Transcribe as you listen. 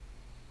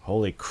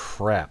Holy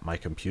crap, my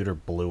computer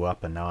blew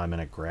up and now I'm in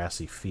a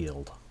grassy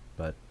field.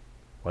 But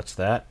what's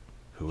that?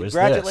 Who is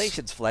this?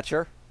 Congratulations,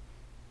 Fletcher.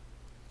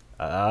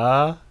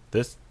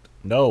 This...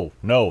 No,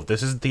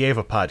 this isn't the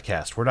Ava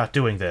podcast. We're not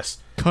doing this.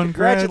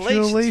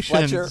 Congratulations,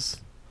 Fletcher.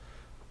 Congratulations.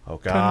 Oh,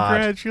 God.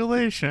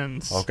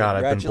 Congratulations. Oh, God,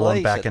 I've been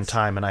blown back in Congratulations.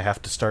 time and I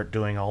have to start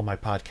doing all my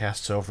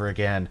podcasts over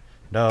again.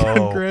 No.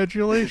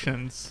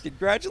 Congratulations.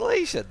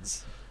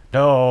 Congratulations.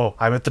 No,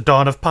 I'm at the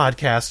dawn of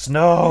podcasts.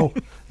 No.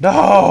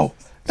 No.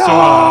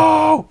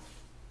 No.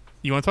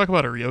 You want to talk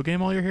about a Rio game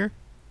while you're here?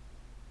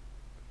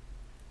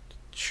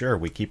 Sure,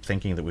 we keep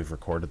thinking that we've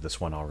recorded this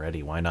one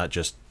already. Why not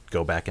just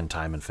go back in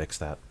time and fix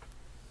that?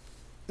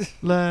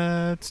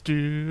 Let's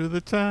do the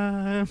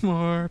time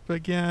warp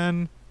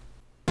again.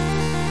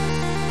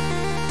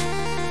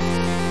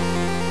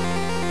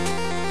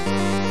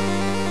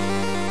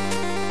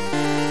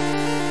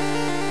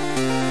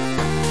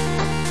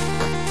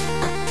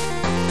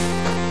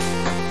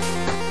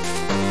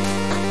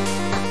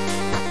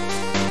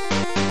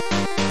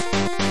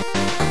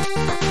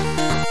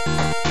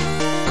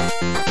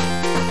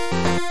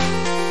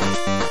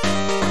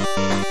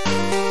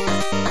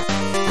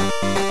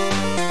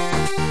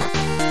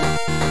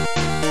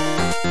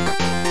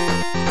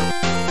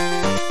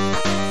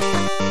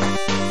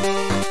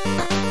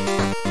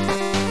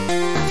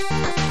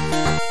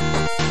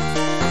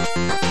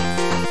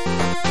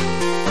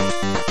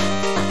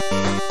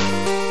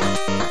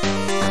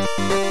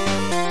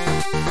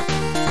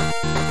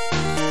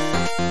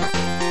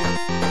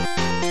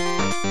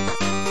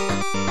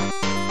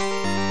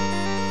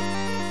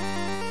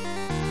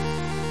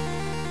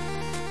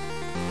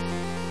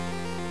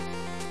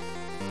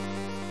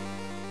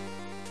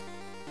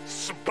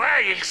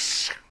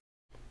 Space!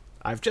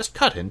 I've just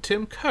cut in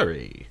Tim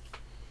Curry.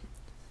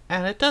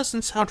 And it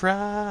doesn't sound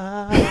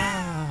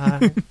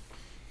right.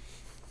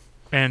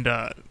 And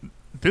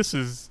this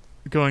is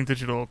Going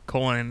Digital: a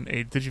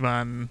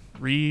Digimon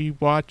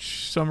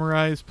rewatch,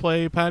 summarize,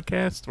 play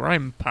podcast where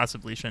I'm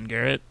possibly Shin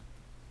Garrett.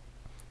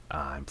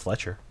 I'm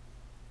Fletcher.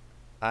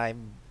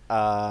 I'm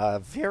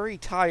very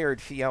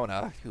tired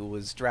Fiona, who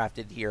was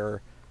drafted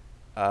here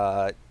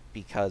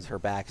because her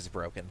back is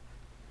broken.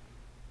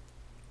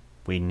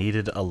 We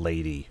needed a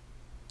lady.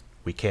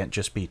 We can't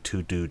just be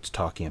two dudes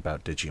talking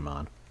about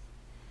Digimon.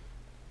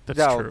 That's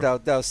No, true.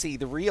 no. See,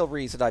 the real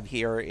reason I'm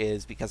here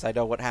is because I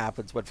know what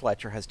happens when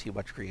Fletcher has too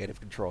much creative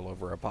control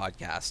over a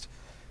podcast.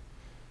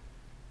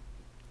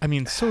 I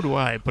mean, so do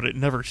I, but it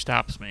never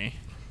stops me.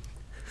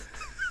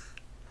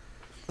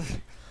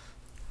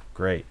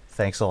 Great.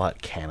 Thanks a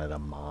lot, Canada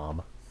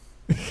Mom.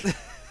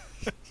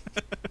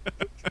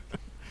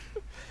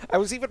 I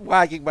was even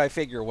wagging my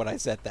finger when I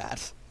said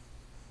that.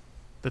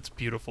 That's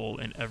beautiful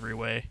in every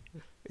way.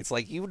 It's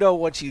like, you know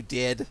what you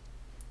did.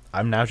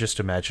 I'm now just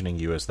imagining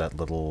you as that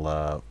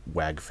little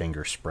wag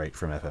finger sprite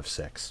from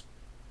FF6.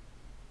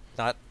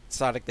 Not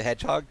Sonic the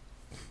Hedgehog.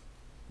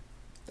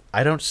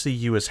 I don't see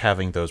you as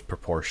having those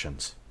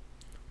proportions.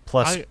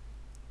 Plus,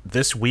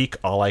 this week,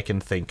 all I can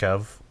think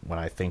of when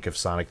I think of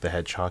Sonic the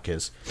Hedgehog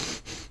is,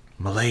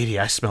 "Milady,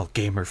 I smell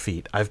gamer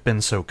feet. I've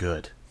been so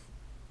good."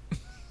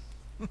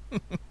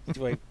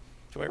 Do I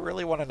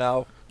really want to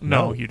know?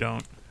 No, No. you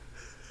don't.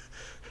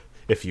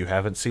 If you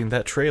haven't seen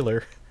that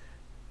trailer,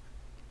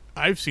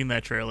 I've seen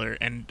that trailer,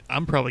 and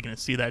I'm probably going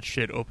to see that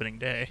shit opening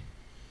day.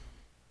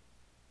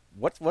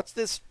 What's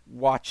this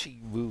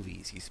watching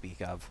movies you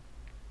speak of?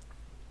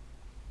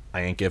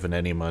 I ain't giving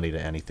any money to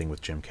anything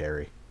with Jim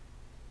Carrey.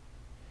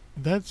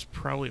 That's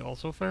probably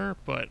also fair,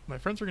 but my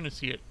friends are going to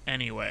see it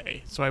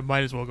anyway, so I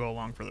might as well go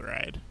along for the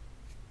ride.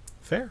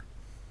 Fair.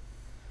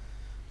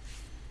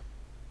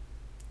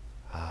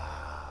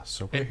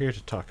 So we're here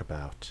to talk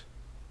about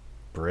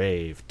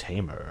Brave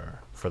Tamer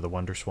for the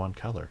Wonder Swan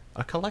Color,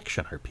 a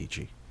collection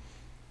RPG.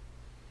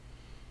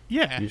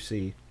 Yeah. You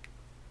see,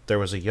 there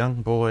was a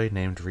young boy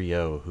named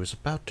Ryo who's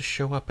about to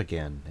show up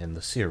again in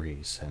the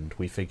series, and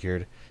we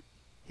figured,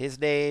 His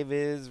name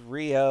is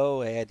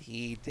Rio, and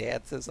he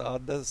dances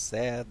on the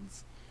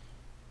sands.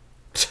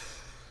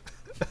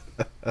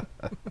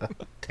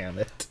 damn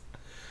it.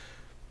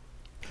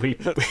 We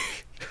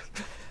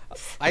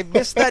I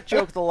missed that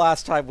joke the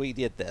last time we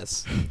did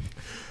this.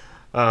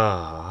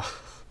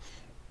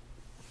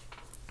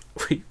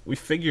 we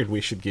figured we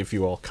should give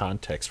you all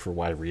context for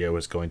why Ryo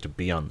is going to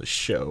be on the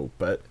show,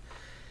 but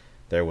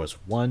there was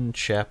one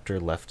chapter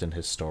left in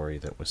his story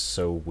that was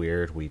so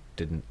weird we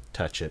didn't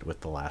touch it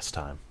with the last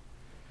time.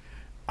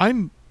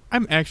 I'm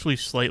actually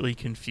slightly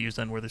confused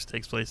on where this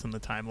takes place in the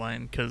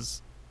timeline,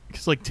 because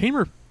like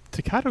Tamer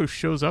Takato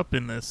shows up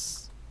in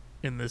this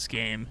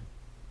game.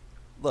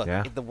 Look,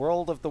 Yeah. in the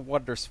world of the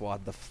Wonder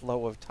Swan, the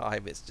flow of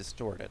time is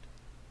distorted.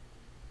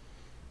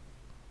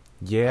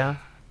 Yeah,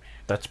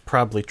 that's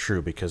probably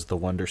true because the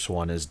Wonder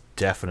Swan is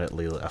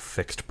definitely a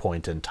fixed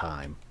point in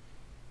time.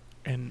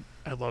 And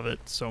I love it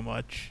so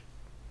much.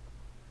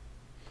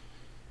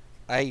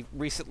 I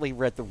recently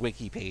read the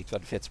wiki page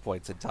on Fitz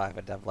Points in Time,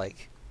 and I'm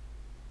like,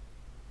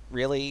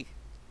 really?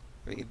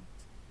 I mean,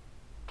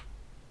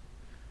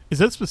 Is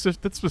that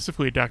that's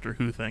specifically a Doctor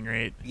Who thing,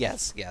 right?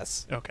 Yes,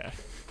 yes. Okay.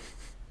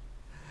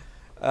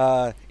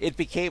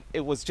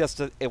 It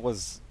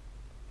was.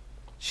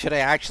 Should I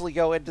actually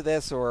go into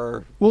this,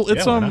 or? Well,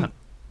 it's why not?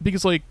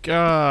 because like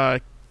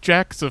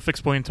Jack's a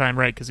fixed point in time,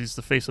 right? Because he's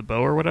the face of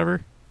Bo or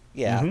whatever.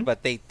 Yeah, Mhm.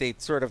 but they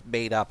sort of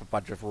made up a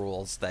bunch of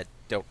rules that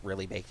don't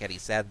really make any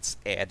sense,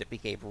 and it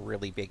became a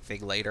really big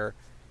thing later.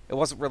 It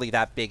wasn't really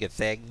that big a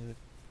thing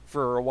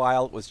for a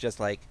while. It was just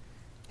like,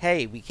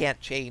 hey, we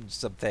can't change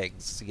some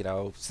things,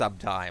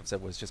 sometimes.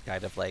 It was just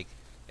kind of like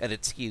an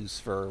excuse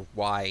for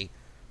why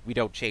we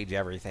don't change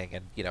everything,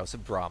 and,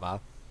 some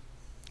drama,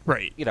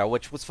 Right.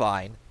 which was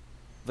fine.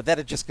 But then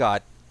it just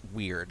got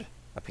weird,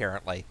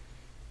 apparently.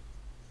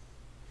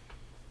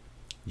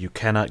 You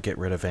cannot get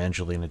rid of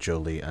Angelina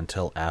Jolie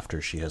until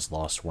after she has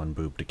lost one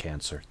boob to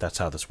cancer. That's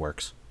how this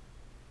works.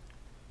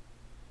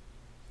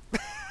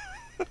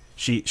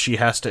 She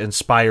has to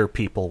inspire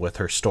people with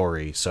her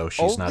story, so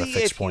she's not a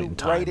fixed point in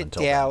time Only if you write it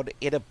until down then.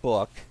 in a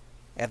book,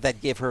 and then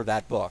give her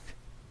that book,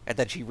 and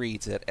then she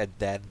reads it, and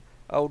then,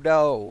 oh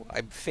no,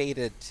 I'm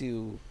fated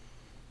to...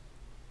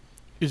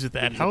 Is it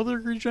that how the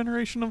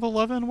regeneration of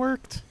 11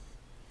 worked?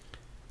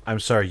 I'm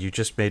sorry, you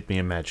just made me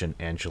imagine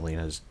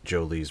Angelina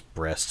Jolie's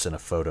breasts in a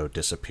photo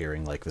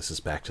disappearing like this is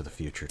Back to the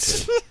Future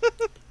 2.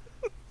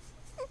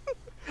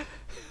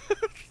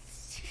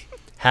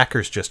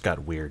 Hackers just got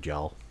weird,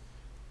 y'all.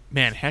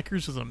 Man,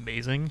 Hackers is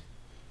amazing.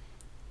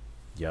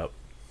 Yep.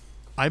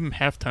 I'm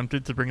half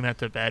tempted to bring that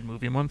to Bad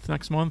Movie Month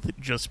next month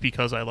just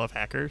because I love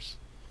Hackers.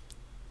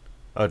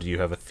 Oh, do you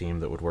have a theme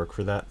that would work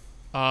for that?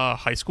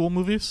 High school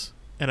movies,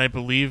 and I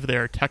believe they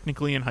are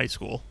technically in high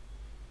school.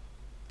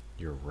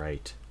 You're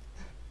right.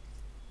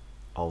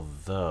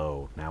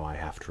 Although, now I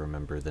have to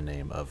remember the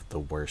name of the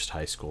worst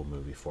high school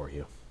movie for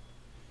you.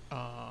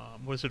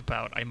 What is it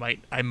about? I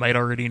might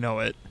already know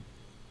it.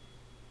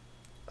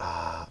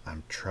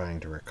 I'm trying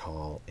to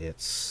recall.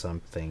 It's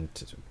something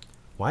to...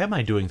 Why am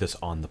I doing this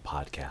on the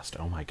podcast?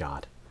 Oh my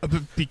god.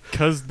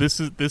 Because this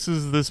is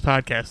this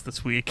podcast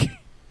this week.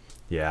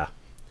 Yeah.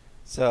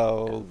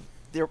 So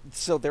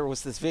there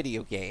was this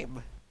video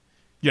game.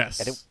 Yes.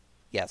 And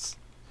yes.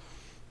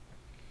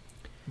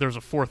 There's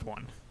a fourth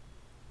one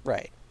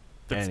Right.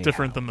 that's Anyhow.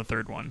 different than the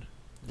third one.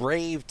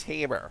 Brave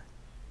Tamer.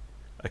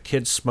 A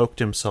kid smoked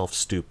himself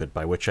stupid,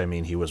 by which I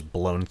mean he was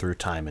blown through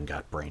time and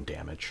got brain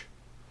damage.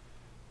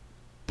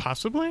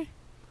 Possibly?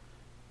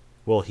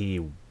 Well,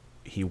 he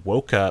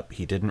woke up,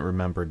 he didn't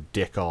remember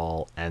dick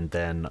all, and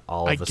then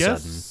all of a sudden... I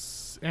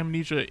guess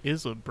amnesia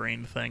is a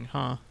brain thing,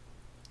 huh?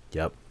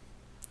 Yep.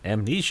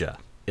 Amnesia.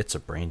 It's a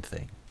brain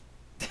thing.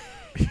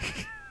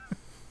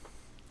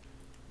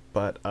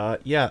 But,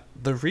 yeah,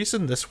 the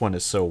reason this one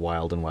is so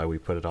wild and why we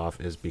put it off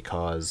is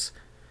because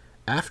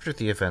after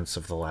the events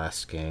of the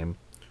last game,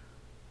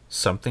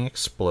 something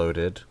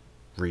exploded.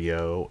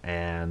 Rio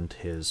and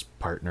his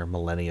partner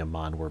Millennium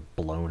Mon were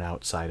blown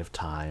outside of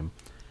time,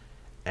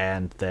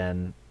 and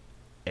then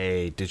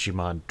a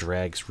Digimon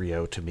drags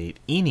Rio to meet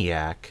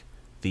ENIAC,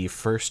 the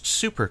first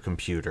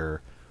supercomputer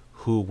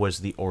who was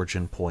the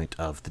origin point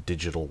of the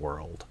digital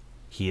world.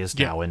 He is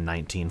now in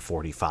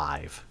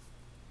 1945.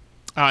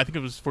 I think it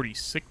was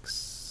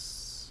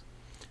 46.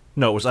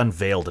 No, it was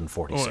unveiled in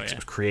 46. Oh, yeah. It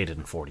was created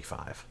in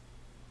 45.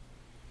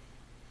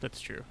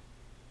 That's true.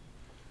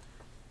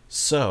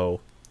 So,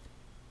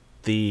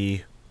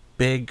 the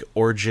big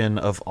origin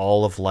of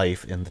all of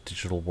life in the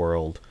digital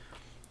world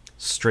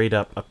straight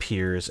up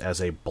appears as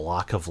a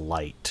block of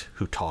light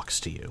who talks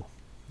to you.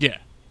 Yeah.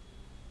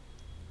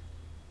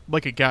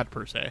 Like a god,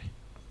 per se.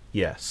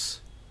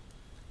 Yes.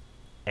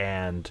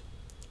 And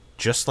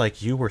just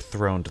like you were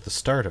thrown to the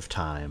start of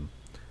time,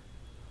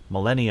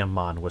 Millennium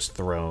Mon was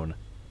thrown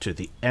to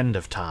the end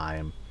of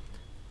time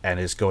and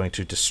is going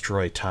to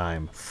destroy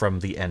time from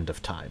the end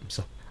of time.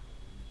 So,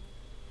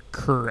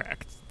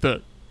 Correct.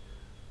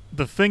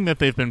 The thing that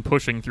they've been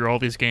pushing through all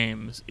these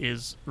games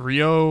is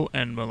Rio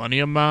and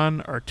Millennium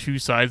Mon are two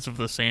sides of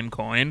the same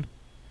coin.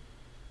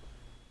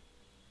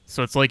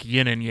 So it's like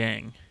yin and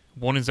yang.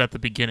 One is at the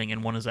beginning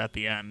and one is at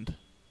the end.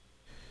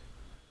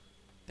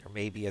 There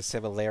may be a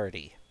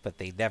similarity, but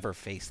they never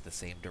face the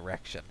same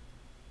direction.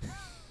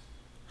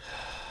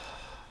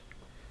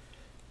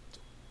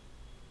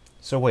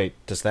 So wait,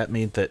 does that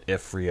mean that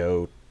if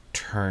Rio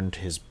turned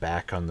his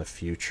back on the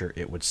future,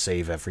 it would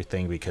save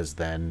everything because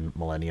then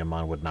Millennium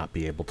Mon would not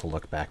be able to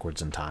look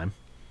backwards in time?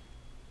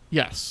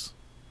 Yes.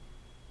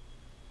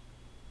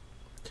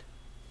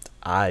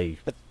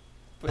 But then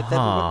we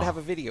wouldn't have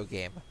a video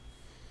game.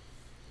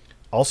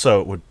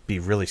 Also, it would be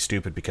really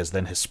stupid because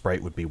then his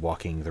sprite would be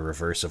walking the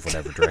reverse of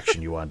whatever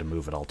direction you wanted to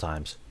move at all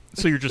times.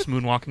 So you're just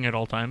moonwalking at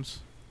all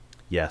times?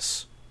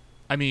 Yes.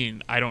 I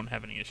mean, I don't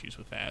have any issues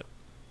with that.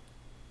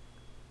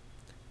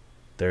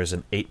 There's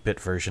an 8-bit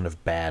version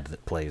of Bad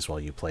that plays while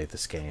you play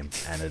this game,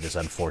 and it is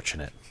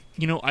unfortunate.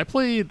 You know, I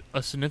played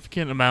a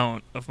significant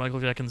amount of Michael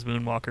Jackson's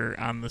Moonwalker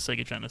on the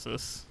Sega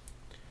Genesis.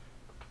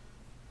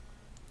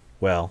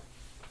 Well,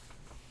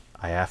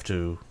 I have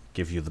to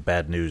give you the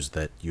bad news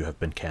that you have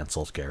been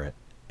canceled, Garrett.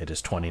 It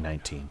is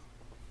 2019.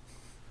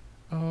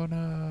 Oh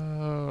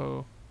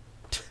no.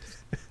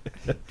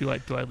 Do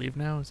I leave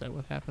now? Is that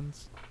what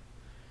happens?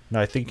 No,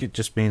 I think it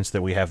just means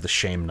that we have the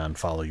shame nun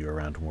follow you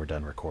around when we're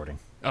done recording.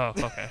 Oh,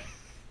 okay.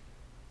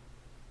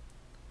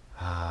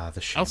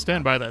 The shame I'll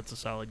stand nun. by that. It's a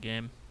solid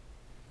game.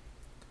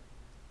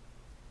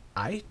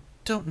 I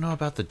don't know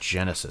about the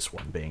Genesis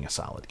one being a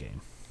solid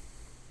game.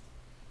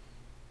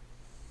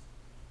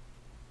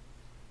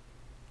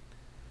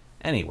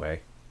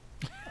 Anyway,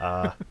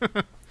 That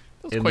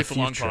was in quite the the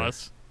long future-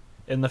 pause.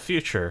 in the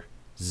future,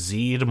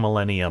 Zeed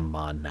Millennium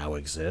Mon now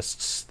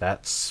exists.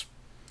 That's...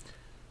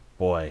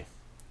 Boy,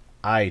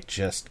 I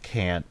just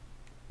can't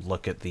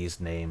look at these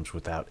names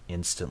without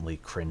instantly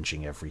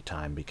cringing every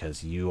time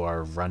because you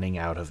are running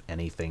out of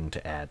anything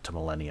to add to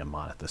Millennium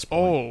Mon at this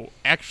point. Oh,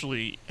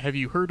 actually, have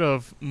you heard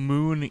of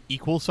Moon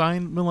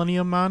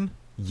Millennium Mon?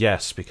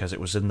 Yes, because it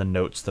was in the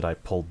notes that I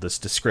pulled this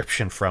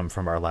description from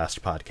our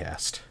last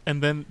podcast.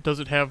 And then does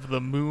it have the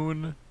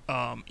Moon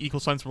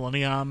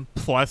Millennium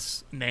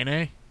plus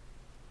Nene,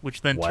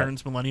 which then What?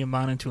 turns Millennium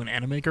Mon into an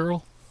anime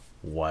girl?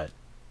 What?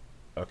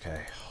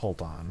 Okay,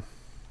 hold on.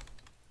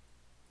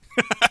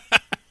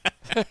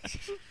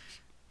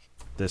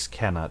 This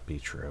cannot be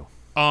true.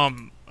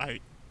 I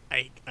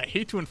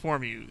hate to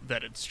inform you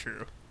that it's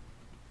true.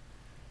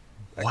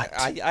 What?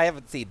 I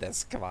haven't seen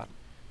this. Come on.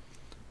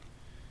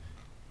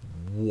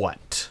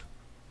 What?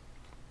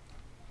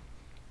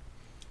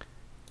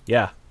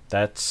 Yeah,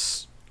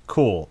 that's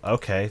cool.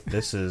 Okay,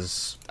 this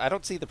is I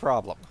don't see the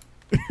problem.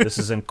 this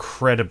is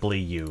incredibly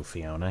you,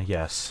 Fiona.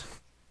 Yes.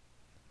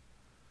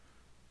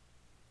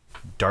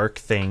 Dark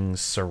things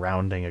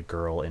surrounding a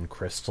girl in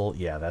crystal.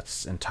 Yeah,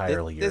 that's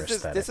entirely your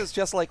aesthetic. This is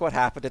just like what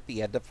happened at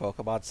the end of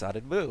Pokemon Sun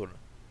and Moon.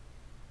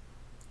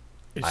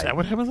 Is I- that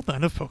what happens at the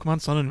end of Pokemon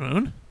Sun and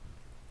Moon?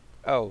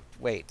 Oh,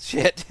 wait.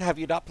 Shit. Have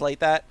you not played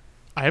that?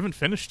 I haven't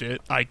finished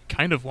it. I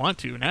kind of want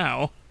to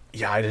now.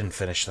 Yeah, I didn't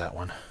finish that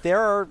one. There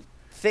are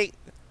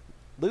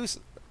loose.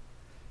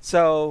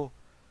 So,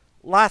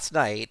 last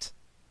night,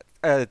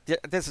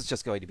 this is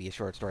just going to be a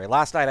short story.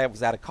 Last night I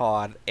was at a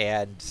con,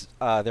 and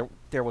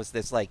there was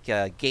this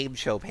game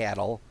show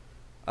panel,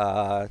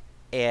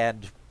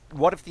 and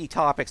one of the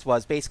topics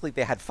was basically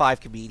they had 5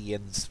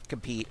 comedians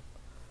compete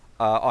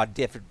on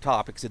different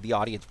topics, and the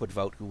audience would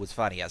vote who was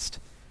funniest.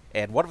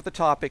 And one of the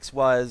topics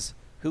was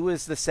who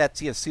is the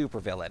sexiest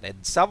supervillain,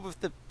 and some of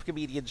the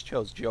comedians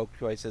chose joke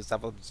choices,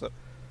 some of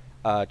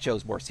them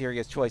chose more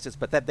serious choices,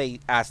 but then they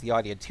asked the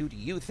audience, who do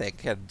you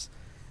think? And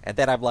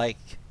then I'm like,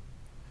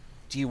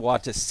 do you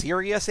want a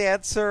serious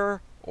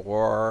answer,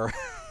 or...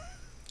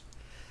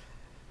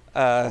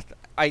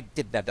 I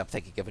didn't end up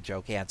thinking of a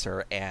joke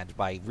answer, and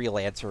my real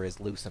answer is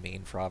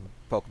Lusamine from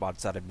Pokemon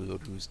Sun and Moon,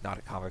 who's not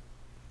a comic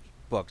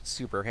book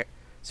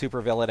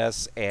super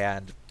villainous,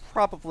 and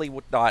probably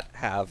would not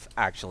have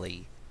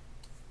actually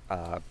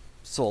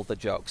sold the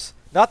jokes.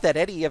 Not that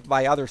any of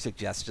my other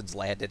suggestions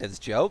landed as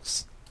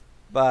jokes,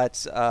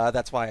 but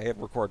that's why I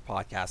record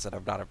podcasts and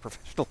I'm not a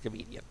professional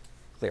comedian,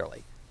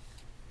 clearly.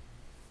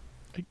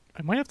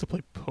 I might have to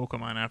play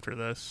Pokemon after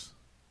this.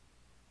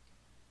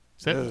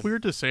 Is that Ugh.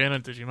 weird to say on a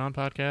Digimon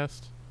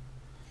podcast?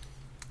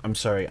 I'm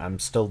sorry, I'm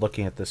still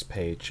looking at this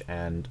page,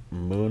 and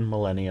Moon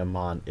Millennium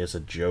Mon is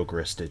a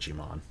Jogress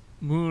Digimon.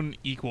 Moon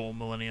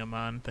Millennium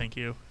Mon, thank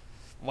you.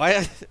 Why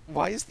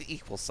is the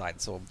equal sign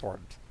so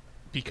important?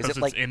 Because it it's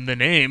like- in the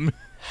name.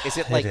 Is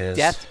it It like is.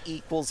 death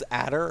equals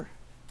adder?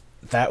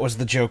 That was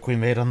the joke we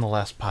made on the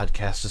last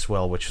podcast as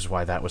well, which is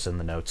why that was in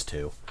the notes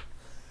too.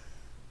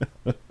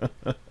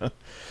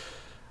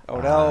 Oh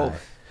no,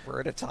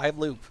 we're in a time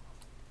loop.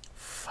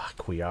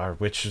 Fuck, we are,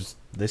 which is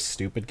this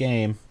stupid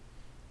game.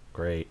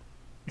 Great.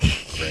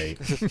 Great.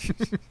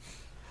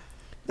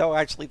 No,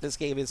 actually, this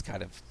game is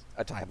kind of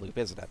a time loop,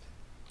 isn't it?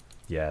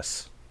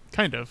 Yes.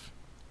 Kind of.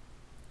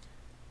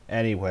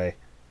 Anyway,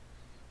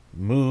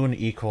 Moon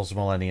equals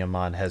Millennium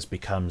Mon has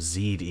become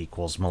Zeed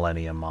equals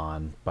Millennium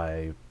Mon.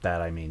 By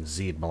that I mean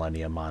Zeed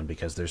Millennium Mon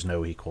because there's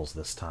no equals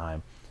this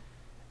time.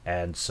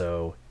 And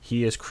so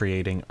he is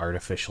creating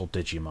artificial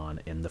Digimon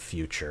in the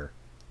future.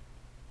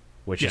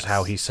 Which is Yes.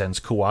 how he sends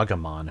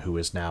Kuwagamon, who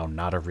is now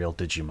not a real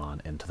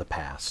Digimon, into the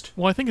past.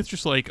 Well, I think it's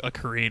just like a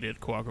created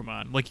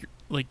Quagmon.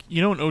 Like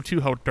you know in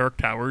O2 how Dark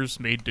Towers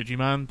made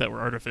Digimon that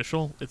were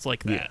artificial? It's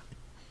like that. Yeah.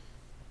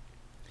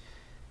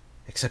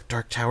 Except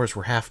Dark Towers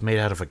were half made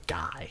out of a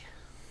guy.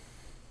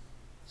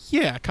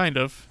 Yeah, kind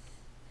of.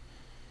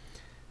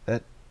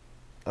 That...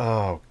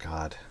 Oh,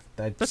 God.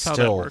 That's how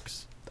that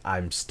works.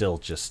 I'm still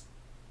just...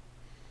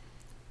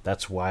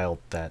 That's wild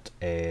that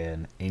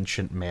an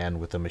ancient man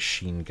with a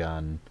machine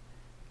gun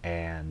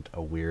and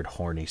a weird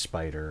horny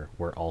spider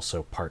were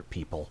also part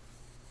people.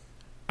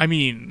 I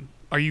mean,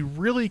 are you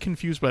really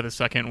confused by the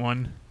second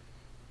one?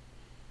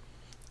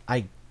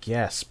 I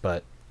guess,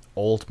 but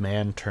old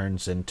man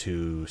turns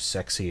into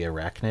sexy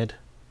arachnid?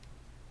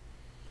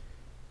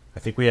 I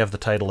think we have the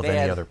title of any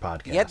Man, other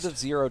podcast. The end of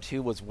Zero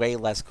Two was way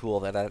less cool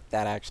than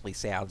that actually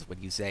sounds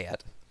when you say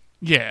it.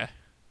 Yeah.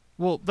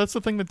 Well, that's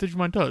the thing that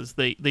Digimon does.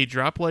 They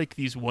drop like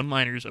these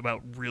one-liners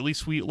about really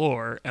sweet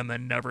lore and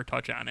then never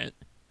touch on it.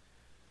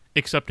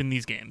 Except in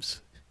these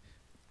games.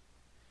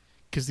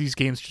 Because these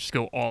games just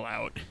go all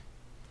out.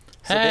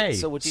 Hey,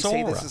 so would you Sora.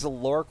 say this is a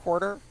lore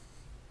quarter?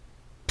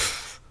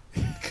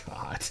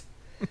 God.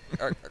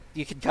 Or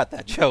you can cut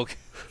that joke.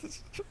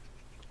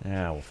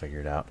 Yeah, we'll figure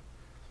it out.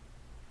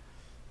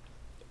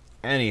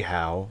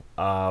 Anyhow,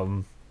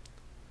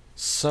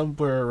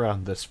 somewhere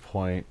around this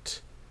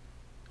point,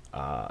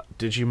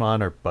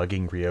 Digimon are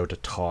bugging Ryo to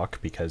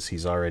talk because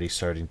he's already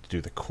starting to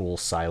do the cool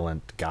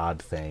silent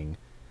god thing.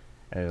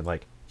 And they're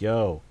like,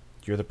 yo,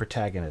 you're the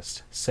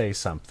protagonist, say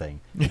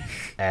something.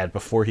 And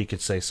before he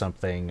could say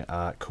something,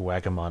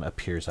 Kuwagamon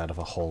appears out of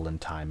a hole in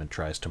time and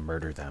tries to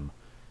murder them.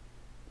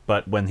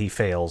 But when he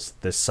fails,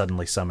 this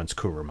suddenly summons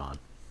Kurumon.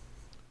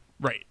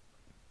 Right.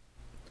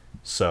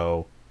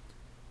 So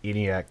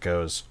ENIAC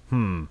goes,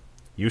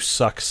 you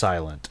suck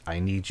silent. I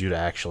need you to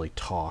actually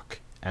talk,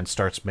 and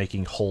starts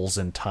making holes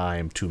in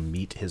time to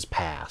meet his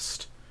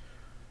past.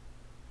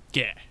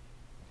 Yeah.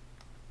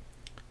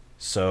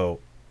 So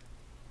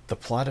the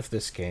plot of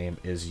this game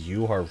is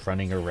you are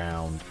running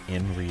around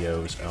in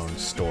Ryo's own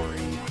story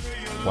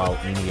while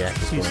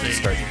ENIAC is going to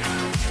start...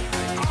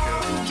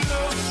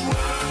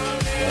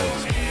 Well,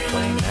 it's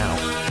playing now.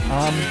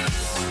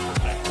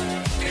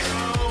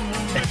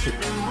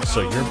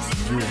 So you're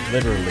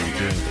literally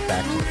doing the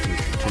Back to the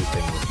Future 2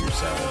 thing with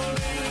yourself,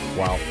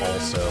 while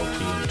also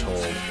being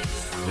told,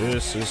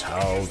 this is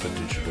how the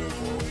digital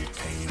world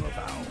came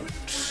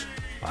about,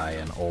 by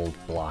an old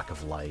block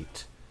of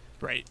light.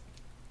 Right.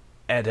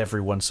 And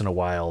every once in a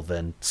while,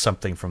 then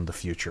something from the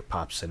future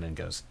pops in and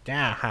goes,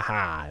 yeah,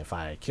 haha, if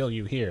I kill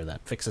you here,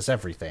 that fixes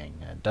everything,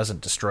 and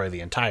doesn't destroy the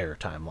entire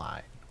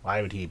timeline.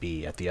 Why would he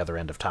be at the other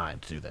end of time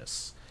to do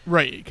this?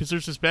 Right, because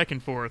there's this back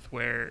and forth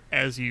where,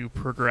 as you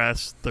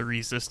progress, the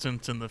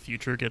resistance in the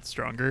future gets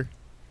stronger.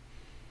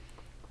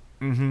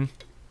 Mm-hmm.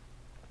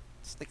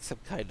 It's like some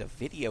kind of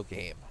video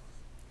game.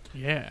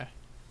 Yeah.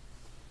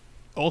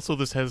 Also,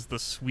 this has the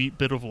sweet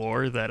bit of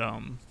lore that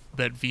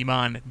that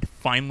Vmon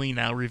finally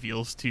now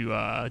reveals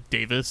to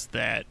Davis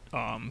that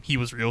he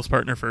was Ryo's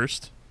partner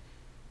first.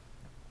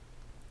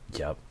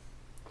 Yep.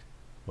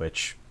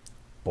 Which,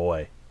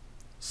 boy,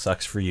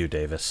 sucks for you,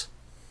 Davis.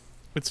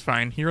 It's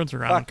fine. He runs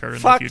around in the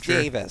Fuck future.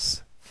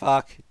 Davis.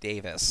 Fuck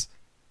Davis.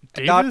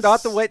 Davis?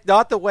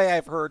 Not the way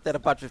I've heard that a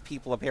bunch of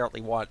people apparently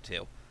want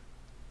to.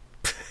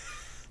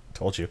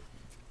 Told you.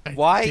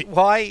 Why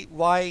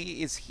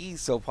is he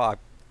so pop?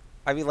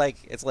 I mean, like,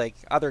 it's like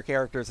other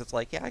characters. It's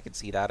like, yeah, I can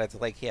see that. It's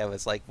like him.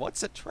 It's like,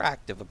 what's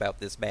attractive about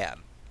this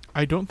man?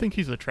 I don't think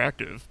he's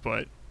attractive,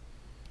 but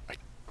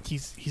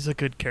he's a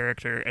good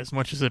character, as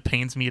much as it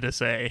pains me to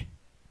say.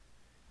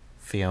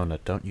 Fiona,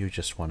 don't you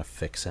just want to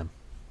fix him?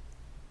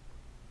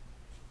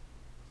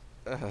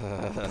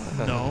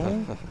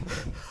 No.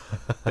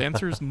 The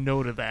answer is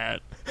no to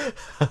that.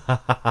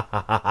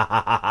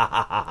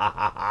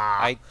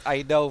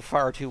 I know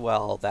far too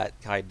well that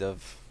kind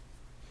of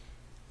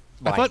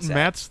mindset. I thought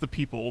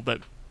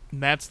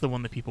Matt's the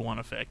one that people want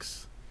to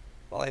fix.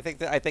 Well, I think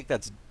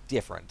that's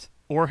different.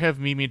 Or have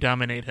Mimi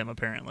dominate him,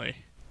 apparently.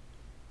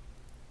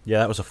 Yeah,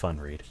 that was a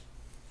fun read.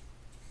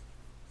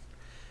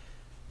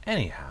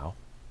 Anyhow,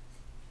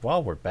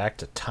 while we're back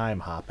to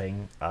time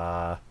hopping,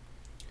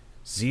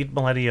 Zed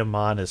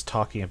Millenniummon is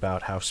talking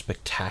about how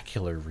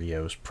spectacular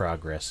Ryo's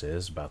progress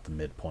is about the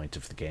midpoint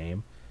of the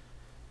game.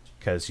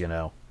 Because, you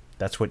know,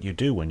 that's what you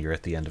do when you're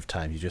at the end of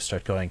time. You just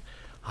start going,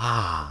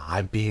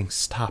 I'm being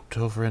stopped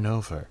over and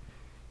over.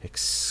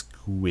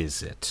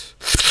 Exquisite.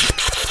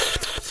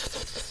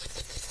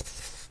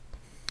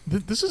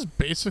 This is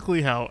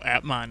basically how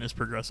Appmon is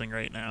progressing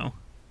right now.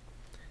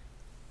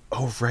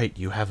 Oh, right,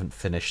 you haven't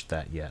finished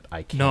that yet.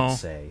 I can't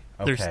say.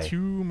 Okay. There's 2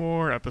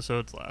 more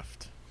episodes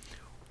left.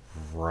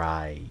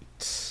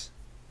 Right.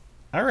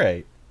 All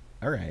right.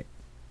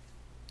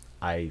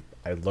 I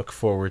look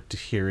forward to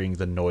hearing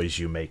the noise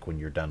you make when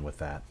you're done with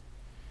that.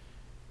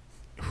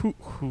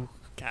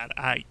 God,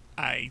 I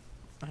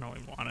don't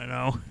even want to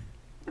know.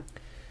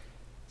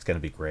 It's going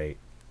to be great.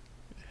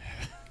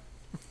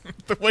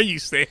 The way you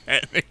say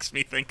that makes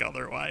me think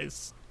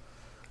otherwise.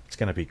 It's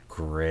going to be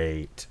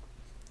great.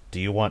 Do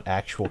you want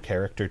actual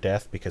character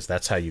death? Because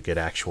that's how you get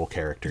actual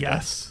character death.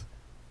 Yes.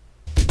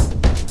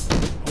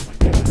 Oh my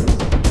god.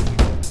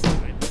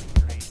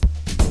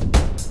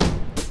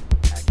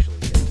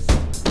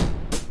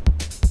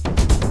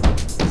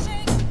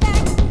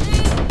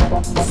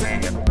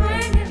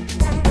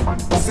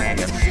 Actually,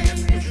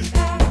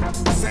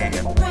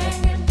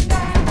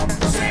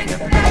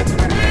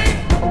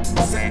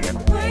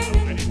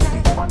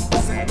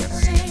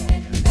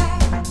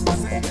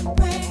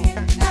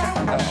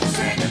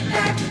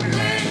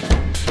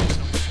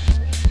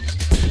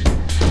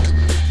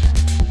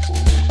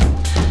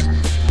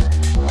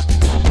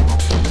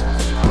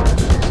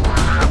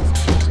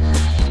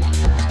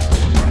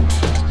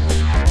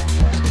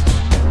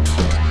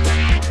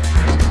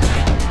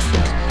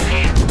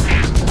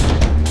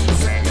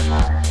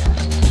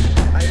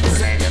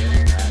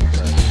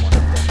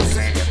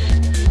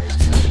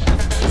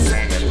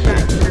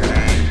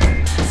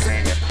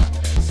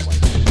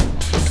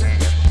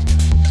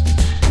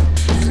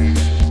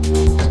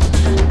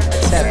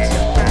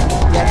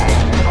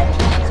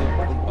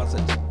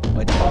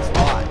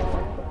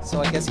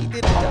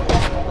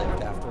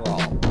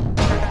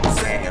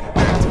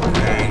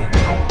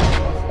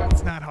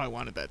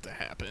 wanted that to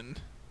happen.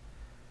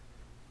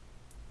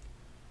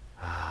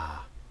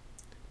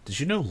 Did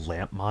you know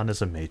Lampmon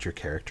is a major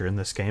character in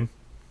this game?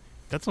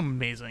 That's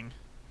amazing.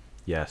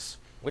 Yes.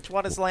 Which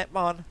one is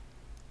Lampmon?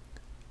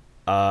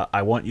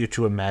 I want you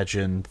to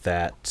imagine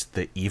that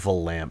the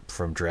evil lamp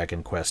from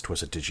Dragon Quest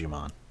was a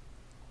Digimon.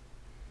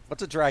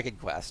 What's a Dragon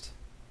Quest?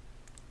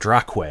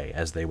 Drakwe,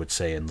 as they would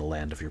say in the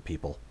land of your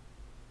people.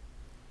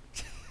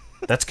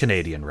 That's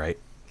Canadian, right?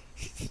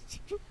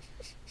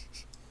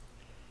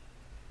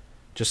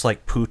 Just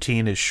like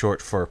poutine is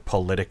short for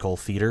political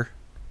theater.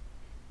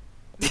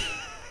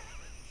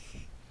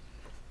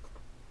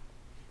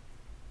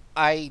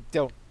 I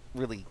don't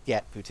really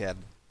get poutine.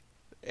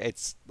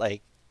 It's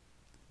like,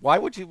 why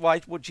would you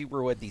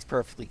ruin these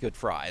perfectly good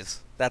fries?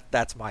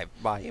 That's my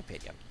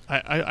opinion.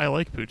 I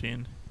like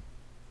poutine.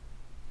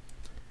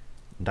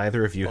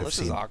 Neither of you Well, have this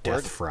is seen awkward.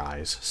 death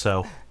fries,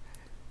 so...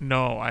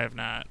 No, I have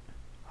not.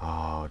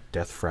 Oh,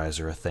 death fries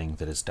are a thing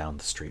that is down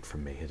the street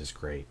from me. It is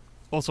great.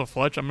 Also,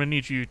 Fletch, I'm gonna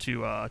need you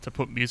to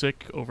put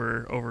music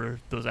over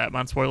those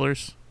Atmon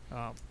spoilers.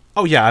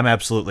 Oh yeah, I'm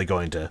absolutely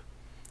going to...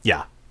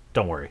 Yeah,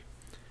 don't worry.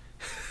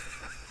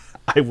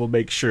 I will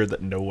make sure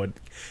that no one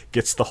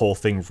gets the whole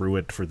thing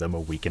ruined for them a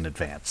week in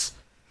advance.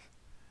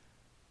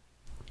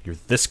 You're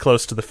this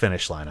close to the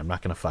finish line. I'm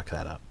not going to fuck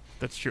that up.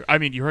 That's true. I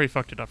mean, you already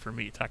fucked it up for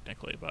me,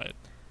 technically, but...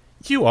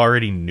 You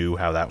already knew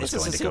how that was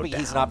This is going to go assuming down.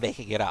 he's not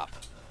making it up.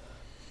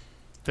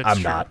 That's I'm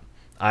true. not.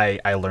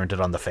 I learned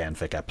it on the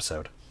fanfic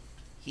episode.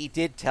 He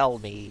did tell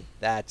me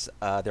that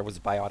there was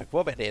a bionic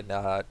woman in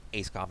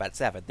Ace Combat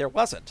 7. There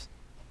wasn't.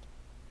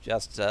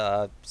 Just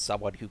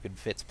someone who can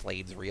fix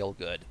planes real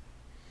good.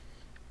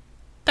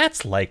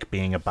 That's like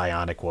being a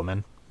bionic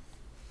woman.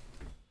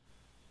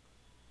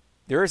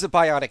 There is a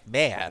bionic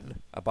man,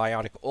 a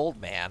bionic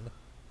old man.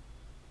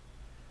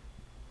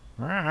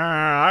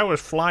 I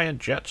was flying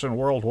jets in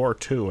World War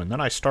II, and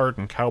then I starred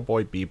in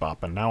Cowboy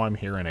Bebop, and now I'm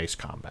here in Ace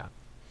Combat.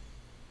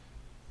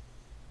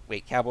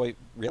 Wait, Cowboy...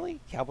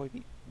 Really? Cowboy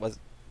was...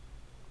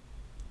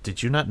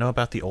 Did you not know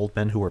about the old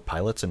men who were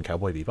pilots in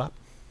Cowboy Bebop?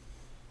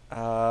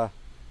 Well,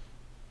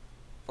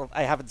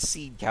 I haven't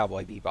seen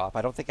Cowboy Bebop.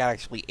 I don't think it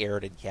actually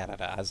aired in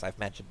Canada, as I've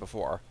mentioned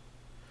before.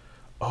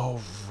 Oh,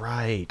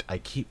 right. I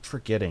keep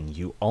forgetting.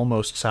 You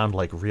almost sound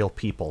like real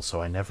people,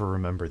 so I never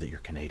remember that you're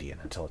Canadian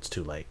until it's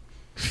too late.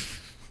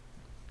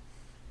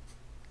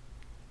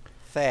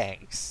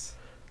 Thanks.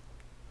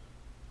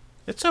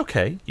 It's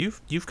okay.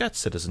 You've got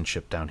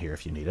citizenship down here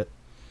if you need it.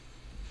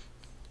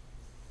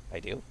 I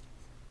do.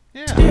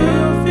 Yeah.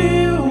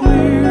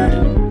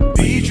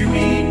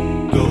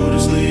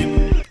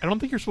 I don't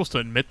think you're supposed to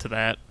admit to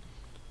that.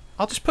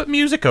 I'll just put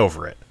music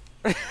over it.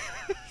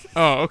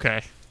 Oh,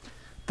 okay.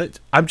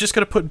 I'm just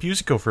going to put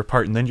music over a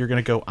part, and then you're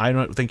going to go, I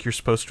don't think you're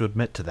supposed to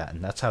admit to that,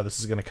 and that's how this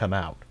is going to come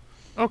out.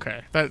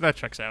 Okay, that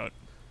checks out.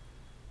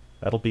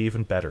 That'll be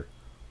even better.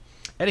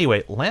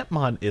 Anyway,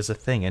 Lampmon is a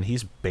thing, and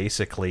he's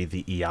basically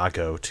the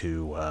Iago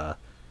to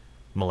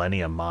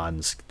Millennium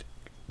Mon's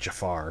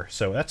Jafar,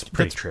 so that's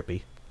pretty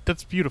trippy.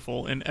 That's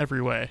beautiful in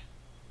every way.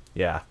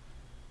 Yeah.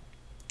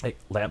 Like,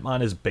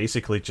 Lampmon is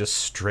basically just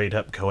straight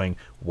up going,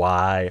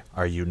 why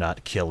are you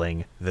not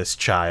killing this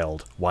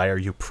child? Why are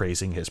you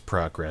praising his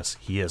progress?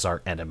 He is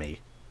our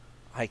enemy.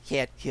 I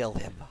can't kill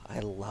him. I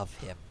love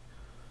him.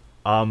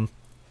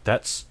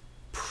 That's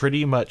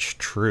pretty much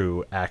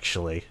true,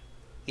 actually.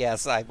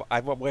 Yes,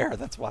 I'm aware.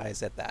 That's why I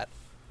said that.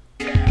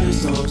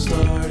 This all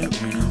started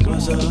when I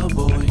was a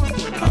boy.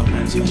 I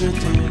went to the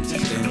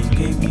dentist and he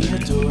gave me a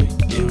toy.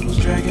 It was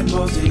Dragon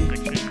Ball Z,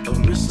 a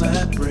wrist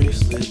slap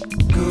bracelet.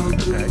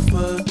 Goku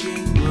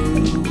fucking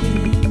ruined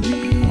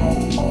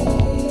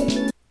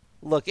me.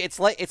 Look, it's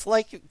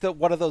like the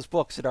one of those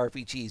books in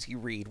RPGs you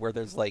read where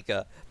there's like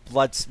a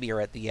blood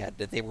smear at the end,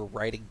 and they were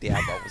writing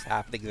down what was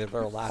happening in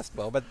their last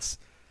moments.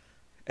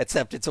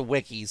 Except it's a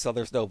wiki, so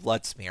there's no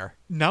blood smear.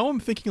 Now I'm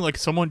thinking like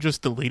someone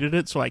just deleted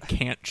it so I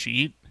can't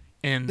cheat,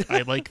 and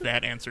I like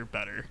that answer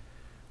better.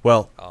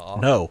 Well, Aw.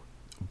 no.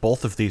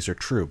 Both of these are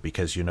true,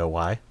 because you know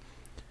why?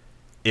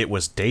 It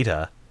was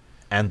data,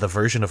 and the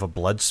version of a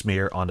blood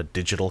smear on a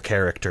digital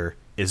character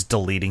is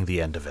deleting the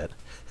end of it.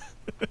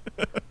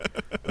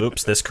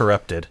 Oops, this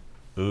corrupted.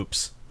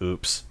 Oops.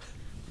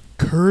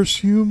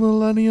 Curse you,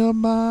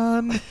 Millennium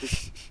Man.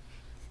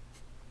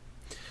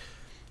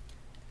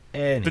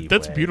 Anyway.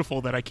 That's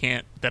beautiful that I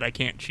can't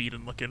cheat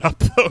and look it up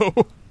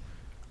though.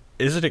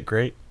 Isn't it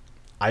great?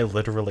 I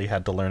literally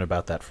had to learn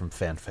about that from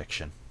fan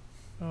fiction.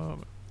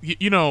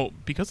 You know,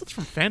 because it's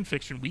from fan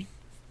fiction, we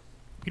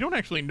don't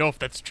actually know if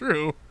that's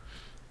true.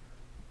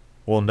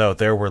 Well, no,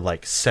 there were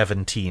like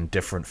 17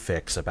 different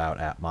fics about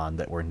Atmon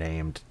that were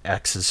named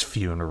X's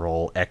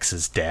funeral,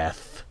 X's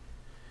death.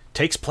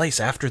 Takes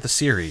place after the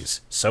series.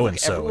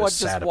 So-and-so Everyone is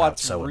sad just about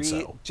wants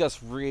so-and-so. just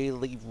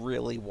really,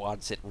 really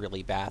wants it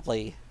really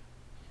badly.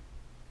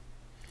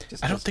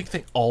 I don't think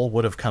they all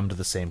would have come to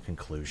the same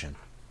conclusion.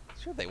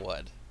 Sure they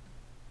would.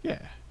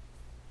 Yeah.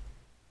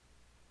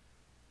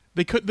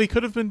 They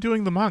could have been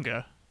doing the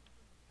manga.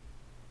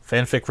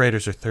 Fanfic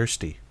writers are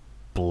thirsty.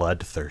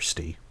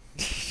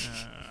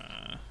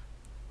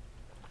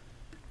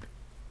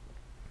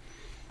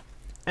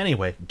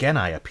 Anyway,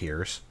 Genai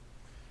appears.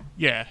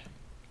 Yeah.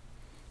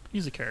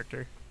 He's a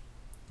character.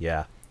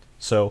 Yeah.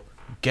 So,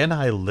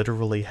 Genai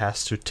literally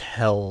has to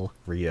tell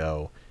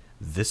Ryo,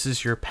 this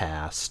is your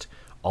past.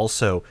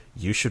 Also,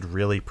 you should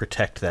really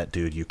protect that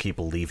dude you keep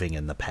leaving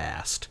in the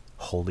past.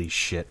 Holy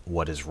shit,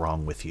 what is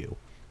wrong with you?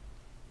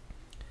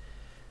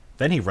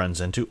 Then he runs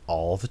into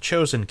all the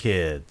Chosen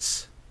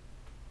kids.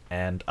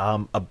 And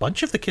a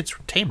bunch of the kids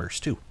from Tamers,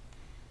 too.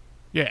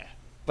 Yeah.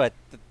 But,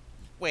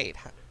 wait.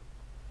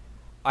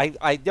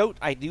 I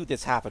knew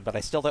this happened, but I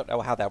still don't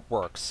know how that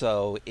works.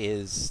 So,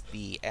 is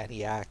the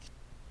ENIAC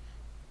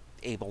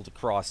able to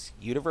cross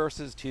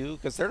universes, too?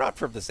 Because they're not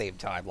from the same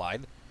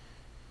timeline.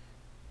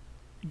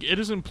 It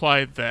is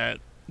implied that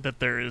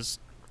there is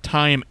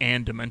time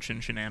and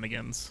dimension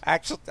shenanigans.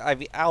 Actually, I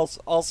mean,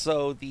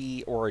 also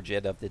the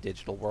origin of the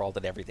digital world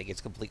and everything is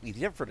completely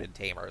different in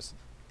Tamers.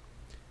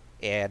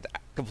 And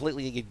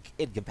completely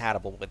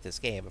incompatible with this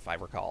game, if I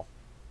recall.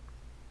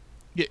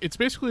 Yeah, it's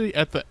basically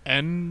at the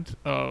end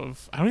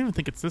of... I don't even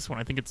think it's this one.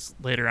 I think it's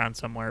later on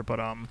somewhere. But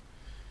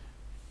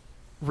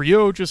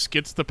Ryo just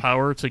gets the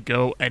power to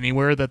go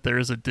anywhere that there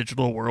is a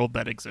digital world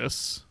that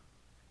exists.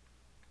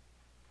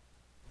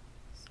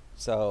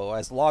 So,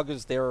 as long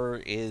as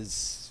there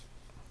is...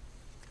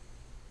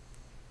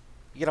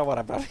 You know what,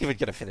 I'm not even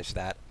going to finish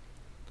that.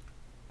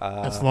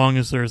 As long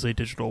as there is a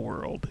digital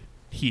world,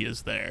 he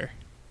is there.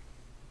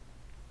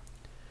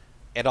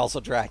 And also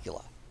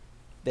Dracula.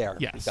 There,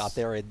 yes. We got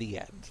there in the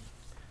end.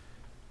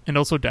 And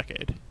also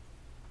Decade.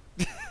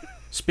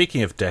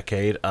 Speaking of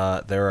Decade,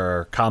 there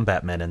are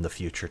combat men in the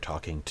future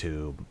talking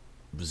to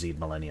Zed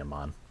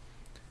Millenniummon.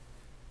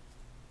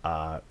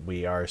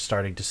 We are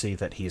starting to see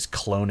that he's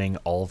cloning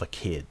all the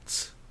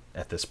kids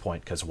at this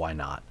point, because why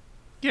not?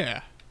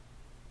 Yeah.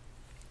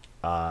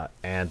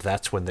 And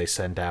that's when they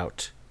send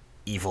out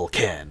Evil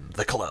Ken,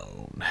 the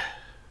clone.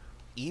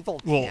 Evil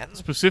Well, Ken?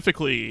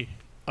 specifically,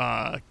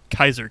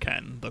 Kaiser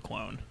Ken, the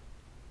clone.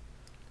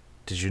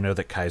 Did you know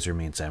that Kaiser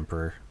means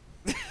emperor?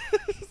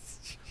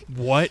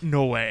 What?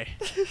 No way.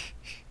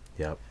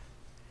 Yep.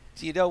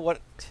 Do you know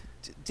what...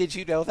 Did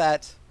you know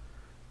that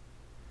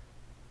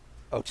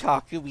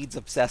otaku means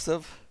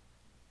obsessive?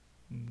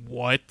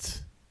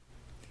 What?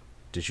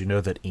 Did you know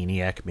that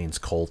ENIAC means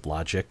cold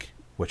logic,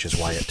 which is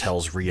why it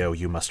tells Ryo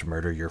you must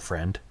murder your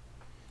friend?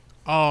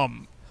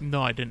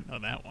 No, I didn't know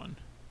that one.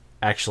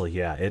 Actually,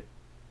 yeah,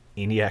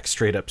 ENIAC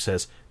straight up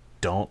says,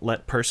 don't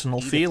let personal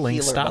Edith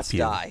feelings Keeler stop must you.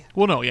 die.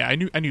 Well, no, yeah, I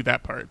knew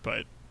that part,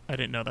 but I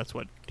didn't know that's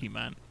what he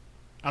meant.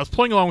 I was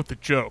playing along with the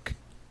joke.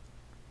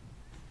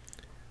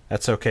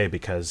 That's okay,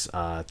 because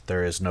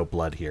there is no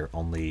blood here,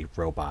 only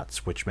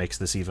robots, which makes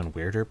this even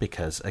weirder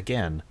because,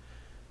 again,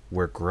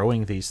 we're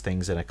growing these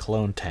things in a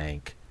clone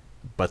tank,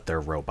 but they're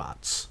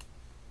robots.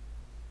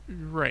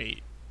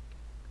 Right.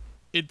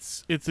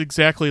 It's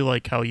exactly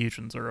like how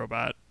Yujin's a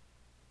robot.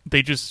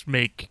 They just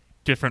make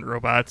different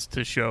robots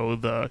to show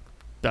the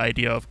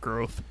idea of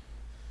growth.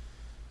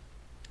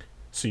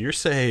 So you're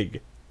saying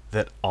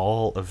that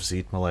all of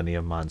Zed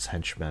Millenniummon's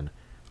henchmen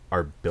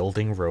are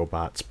building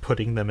robots,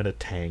 putting them in a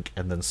tank,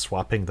 and then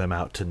swapping them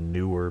out to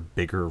newer,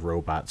 bigger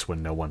robots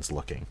when no one's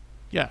looking?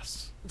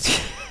 Yes.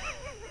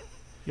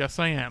 Yes,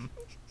 I am.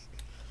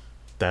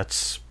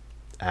 That's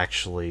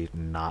actually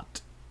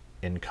not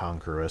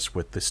incongruous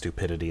with the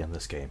stupidity in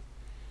this game.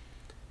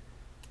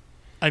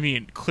 I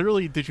mean,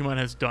 clearly Digimon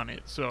has done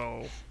it,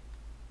 so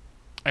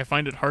I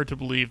find it hard to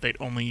believe they'd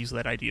only use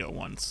that idea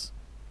once.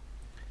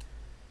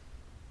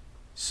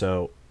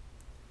 So,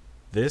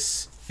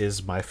 this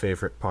is my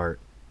favorite part.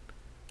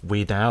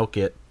 We now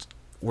get...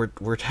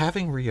 We're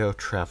having Ryo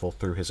travel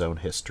through his own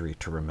history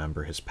to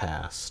remember his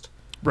past.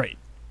 Right.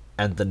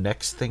 And the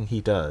next thing he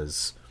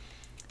does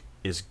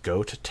is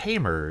go to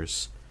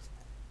Tamers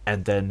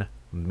and then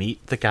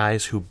meet the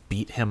guys who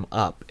beat him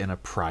up in a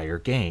prior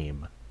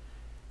game.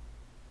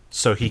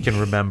 So he can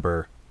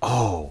remember,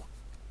 oh,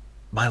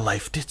 my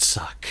life did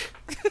suck.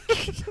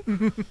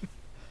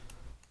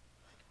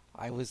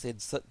 I was in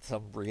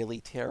some really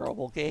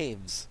terrible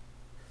games.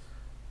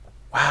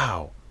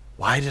 Wow,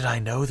 why did I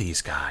know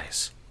these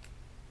guys?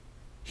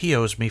 He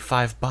owes me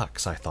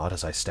 $5, I thought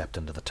as I stepped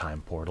into the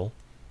time portal.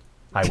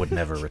 I would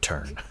never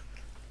return.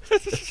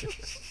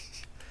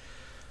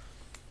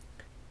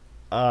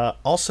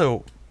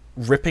 Also,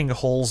 ripping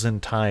holes in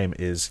time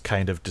is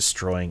kind of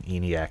destroying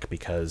ENIAC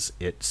because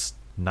it's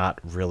not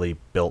really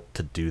built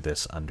to do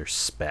this under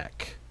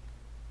spec.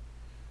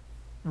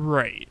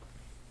 Right.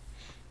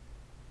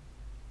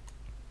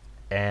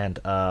 And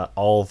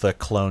all the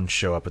clones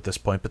show up at this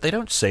point, but they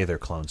don't say they're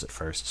clones at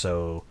first.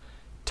 So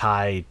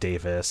Ty,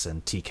 Davis,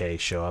 and TK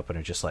show up and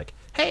are just like,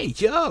 hey,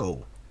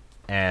 yo!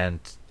 And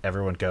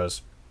everyone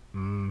goes,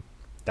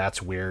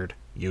 that's weird.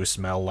 You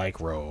smell like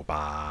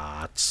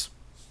robots.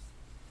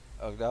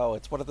 Oh no,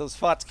 it's one of those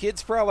Fox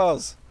Kids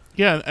promos.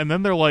 Yeah, and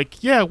then they're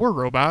like, yeah, we're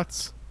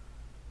robots.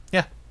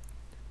 Yeah.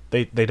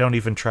 They don't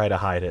even try to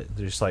hide it.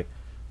 They're just like,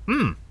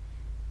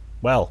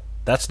 well,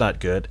 that's not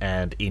good.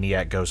 And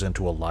ENIAC goes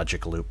into a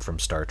logic loop from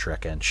Star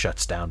Trek and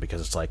shuts down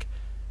because it's like,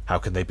 How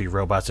can they be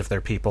robots if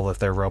they're people? If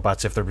they're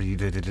robots, if they're...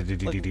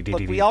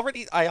 Look,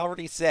 I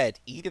already said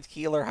Edith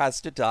Keeler has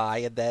to die,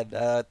 and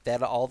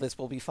then all this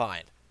will be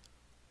fine.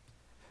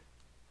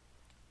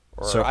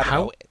 Or, So I don't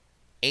how- know,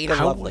 Ada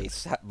how-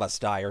 Lovelace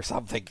must die or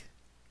something.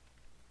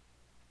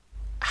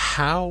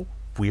 How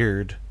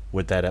weird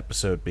would that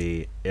episode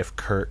be if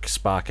Kirk,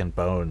 Spock, and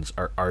Bones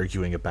are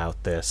arguing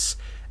about this,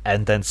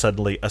 and then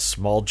suddenly a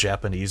small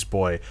Japanese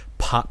boy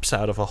pops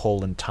out of a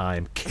hole in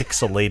time,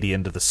 kicks a lady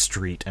into the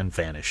street, and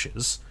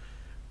vanishes?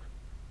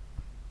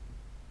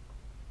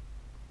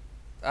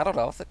 I don't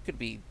know. That could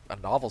be a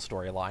novel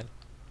storyline.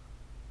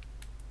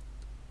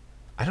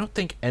 I don't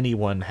think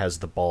anyone has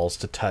the balls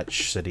to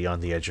touch City on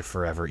the Edge of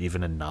Forever,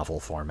 even in novel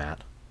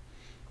format.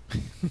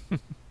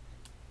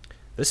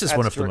 This is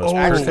one of the most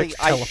Actually, perfect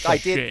I telephone...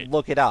 did Shit.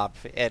 look it up,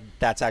 and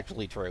that's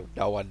actually true.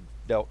 No.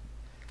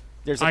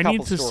 There's a I couple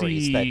need to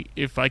stories see that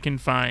if I can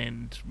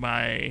find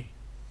my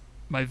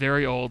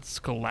very old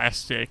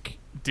Scholastic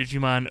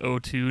Digimon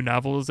 02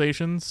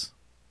 novelizations.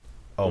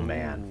 Oh,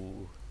 man.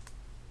 Ooh.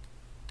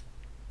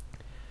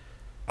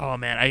 Oh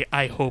man,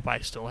 I hope I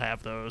still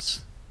have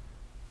those.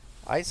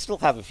 I still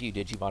have a few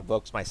Digimon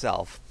books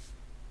myself.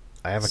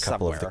 I have a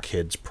couple of the Somewhere.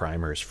 kids'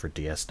 primers for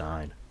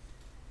DS9.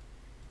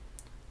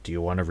 Do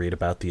you want to read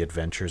about the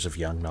adventures of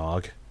young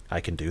Nog? I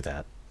can do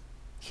that.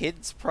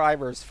 Kids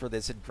primers for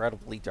this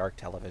incredibly dark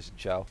television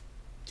show.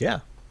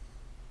 Yeah.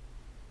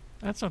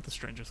 That's not the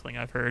strangest thing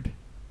I've heard.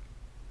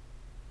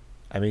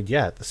 I mean,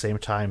 yeah, at the same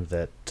time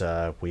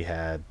that we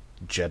had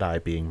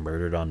Jedi being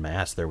murdered en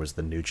masse, there was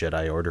the new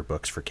Jedi Order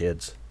books for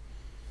kids.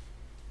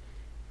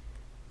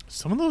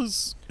 Some of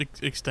those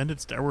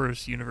extended Star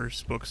Wars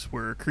universe books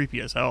were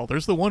creepy as hell.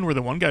 There's the one where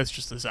the one guy's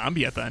just a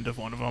zombie at the end of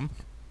one of them.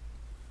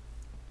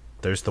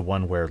 There's the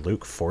one where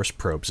Luke force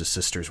probes his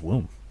sister's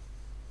womb.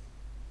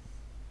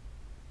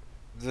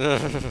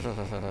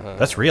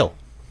 That's real.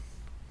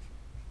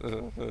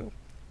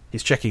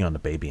 He's checking on the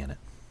baby in it.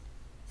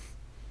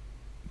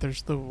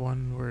 There's the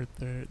one where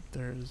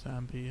there's a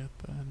zombie at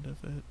the end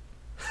of it.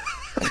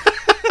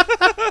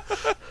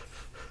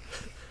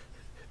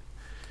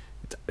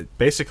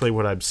 Basically,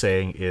 what I'm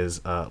saying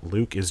is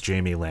Luke is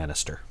Jaime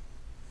Lannister.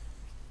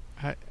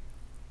 I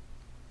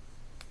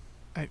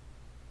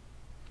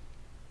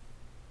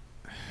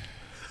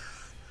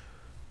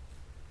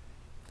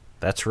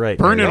That's right.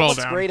 Burn it Mary. all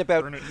What's down. great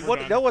about Burn it, you we're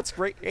want to done. know what's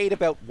great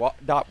about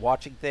not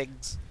watching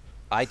things?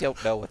 I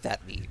don't know what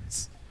that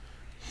means.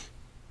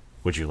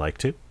 Would you like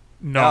to?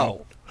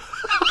 no.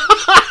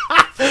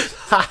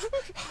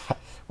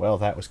 Well,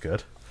 that was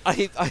good.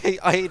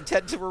 I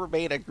intend to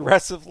remain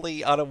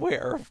aggressively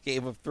unaware of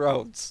Game of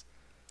Thrones.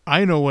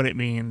 I know what it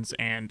means,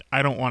 and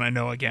I don't want to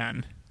know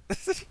again.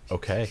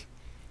 Okay.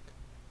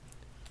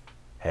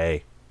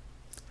 Hey.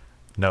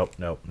 Nope,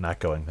 not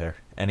going there.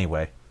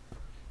 Anyway.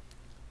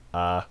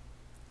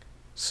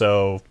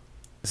 So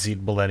Zed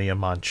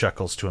Millenniumon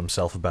chuckles to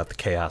himself about the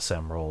Chaos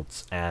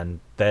Emeralds, and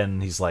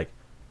then he's like,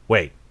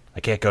 wait, I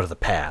can't go to the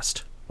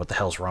past. What the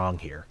hell's wrong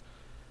here?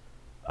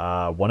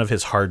 One of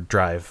his hard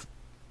drive...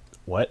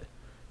 What?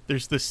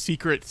 There's the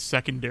secret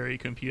secondary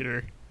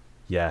computer.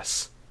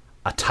 Yes.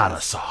 A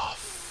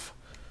Tanasov.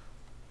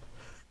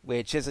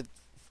 Which isn't.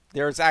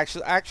 There's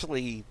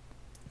actually,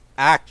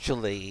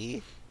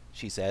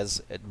 she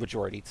says,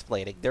 majority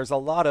explaining. There's a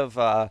lot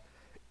of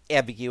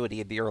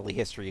ambiguity in the early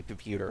history of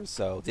computers,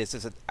 so this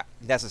isn't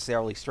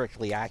necessarily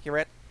strictly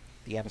accurate.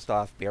 The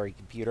Amistov Berry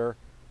computer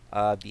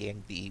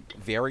being the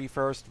very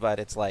first, but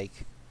it's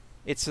like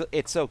it's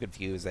so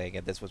confusing,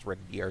 and this was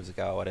written years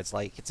ago, and it's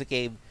like it's a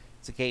game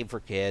for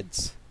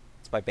kids.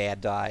 It's by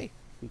Bandai.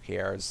 Who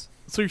cares?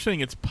 So you're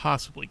saying it's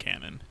possibly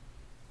canon?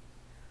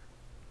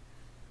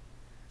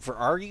 For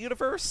our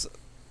universe,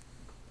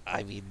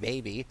 I mean,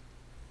 maybe.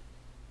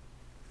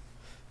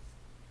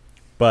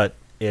 But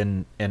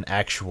in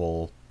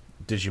actual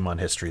Digimon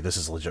history, this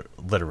is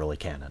literally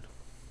canon.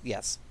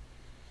 Yes.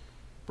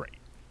 Right.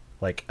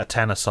 Like, a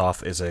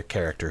Tanasov is a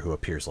character who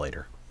appears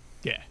later.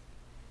 Yeah.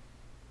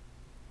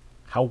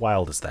 How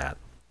wild is that?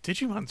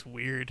 Digimon's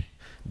weird.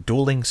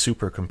 Dueling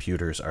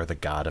supercomputers are the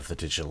god of the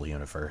digital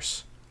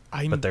universe,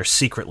 but they're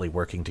secretly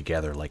working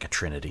together like a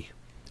trinity.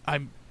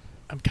 I'm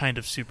kind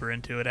of super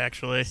into it,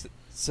 actually.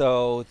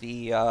 So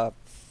the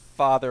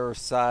father,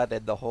 son,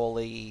 and the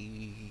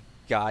holy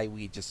guy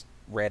we just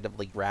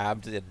randomly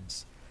grabbed and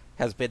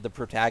has been the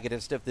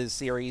protagonist of this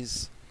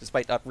series,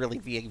 despite not really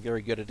being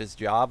very good at his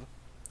job.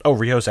 Oh,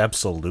 Ryo's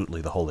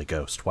absolutely the Holy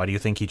Ghost. Why do you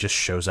think he just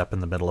shows up in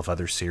the middle of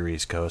other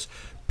series, goes,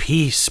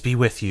 "Peace be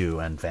with you,"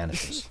 and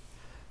vanishes?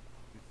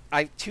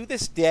 To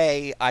this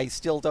day, I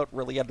still don't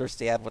really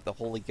understand what the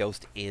Holy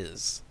Ghost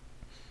is.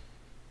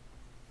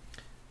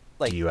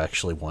 Like, Do you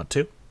actually want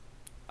to?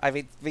 I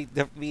mean,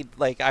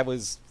 like, I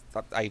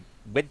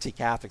went to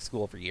Catholic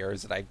school for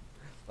years, and I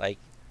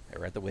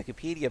read the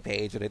Wikipedia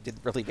page, and it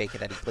didn't really make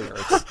it any clearer.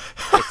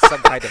 It's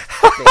some kind of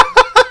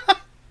thing.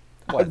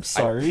 What, I'm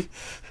sorry.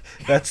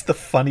 That's the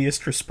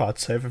funniest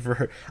response I've ever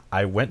heard.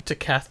 I went to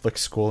Catholic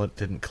school and it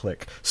didn't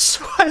click,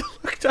 so I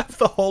looked up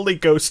the Holy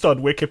Ghost on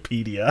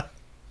Wikipedia.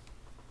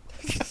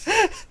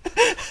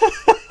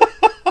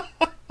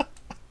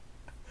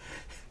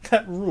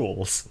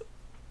 rules.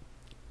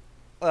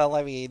 Well,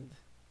 I mean,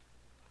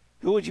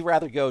 who would you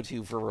rather go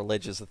to for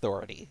religious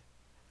authority?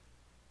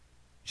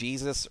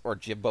 Jesus or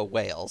Jimbo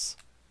Wales?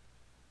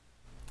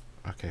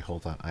 Okay,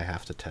 hold on. I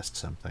have to test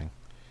something.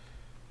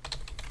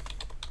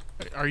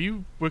 Are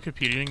you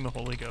Wikipediaing the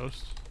Holy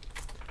Ghost?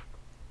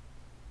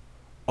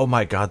 Oh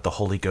my god, the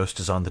Holy Ghost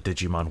is on the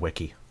Digimon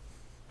Wiki.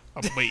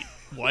 Wait,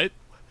 what?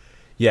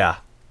 Yeah.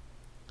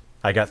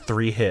 I got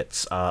 3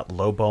 hits.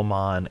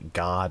 Lobomon,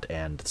 God,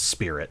 and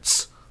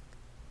Spirits.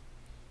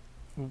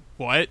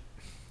 What?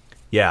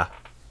 Yeah.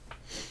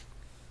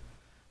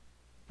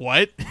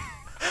 What?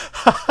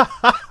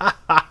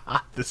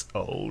 This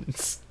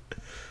owns.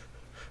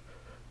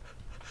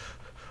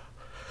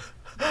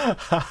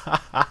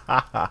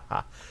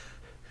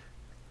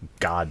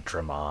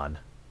 Goddramon.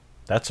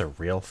 That's a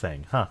real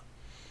thing, huh?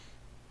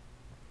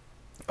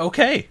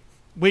 Okay.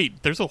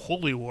 Wait, there's a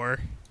holy war.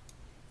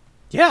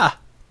 Yeah.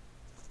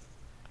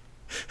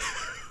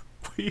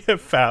 We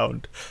have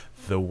found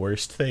the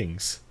worst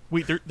things.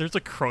 Wait, there's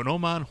a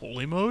Chronomon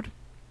holy mode?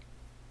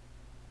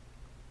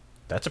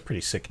 That's a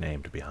pretty sick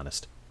name, to be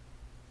honest.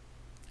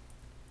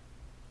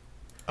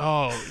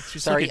 Oh, it's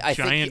just Sorry, like a I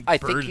giant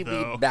think bird, you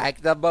though. mean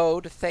Magna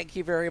mode. Thank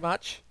you very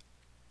much.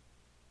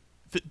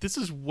 This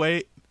is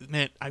way...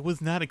 Man, I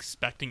was not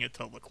expecting it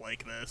to look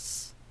like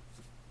this.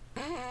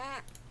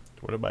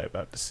 What am I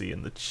about to see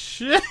in the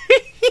chat?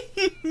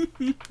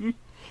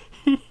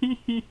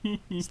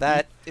 Is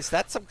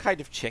that some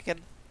kind of chicken?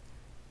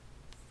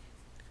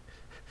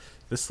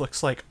 This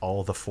looks like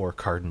all the 4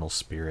 cardinal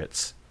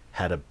spirits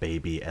had a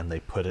baby and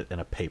they put it in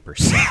a paper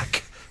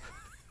sack.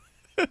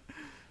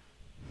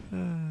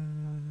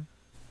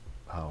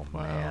 Oh,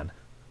 man.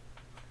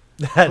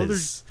 That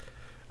is...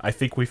 I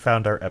think we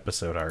found our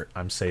episode art.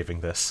 I'm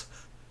saving this.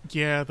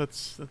 Yeah,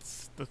 that's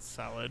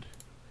solid.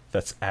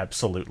 That's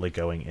absolutely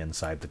going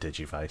inside the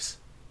Digivice.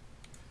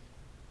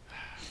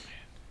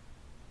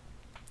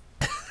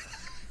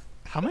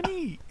 How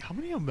many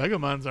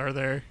Omegamons are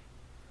there?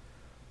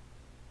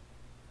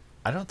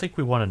 I don't think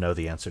we want to know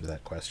the answer to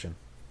that question.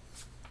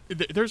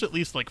 There's at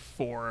least like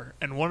 4,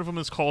 and one of them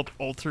is called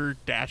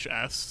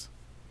Alter-S.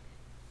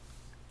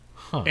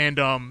 Huh. And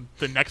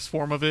the next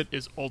form of it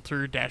is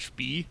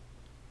Alter-B.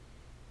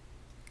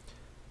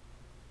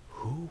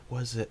 Who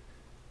was it?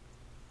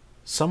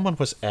 Someone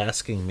was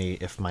asking me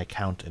if my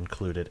count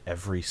included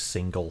every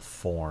single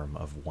form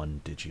of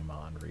one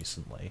Digimon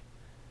recently.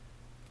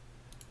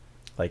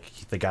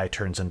 Like, the guy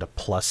turns into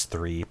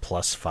 +3,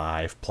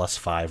 +5,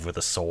 +5 with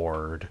a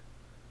sword.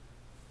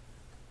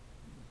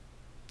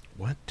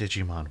 What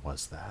Digimon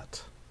was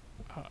that?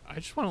 I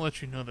just want to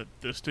let you know that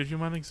this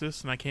Digimon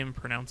exists, and I can't even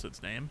pronounce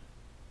its name.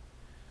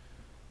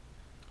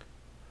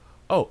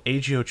 Oh,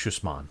 Agio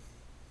Chusmon.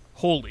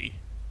 Holy.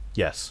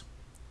 Yes.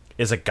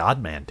 Is a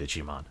Godman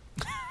Digimon.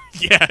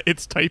 Yeah,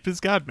 its type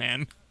is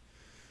Godman.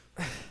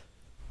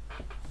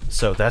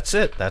 So that's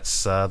it.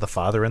 That's the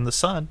father and the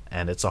son,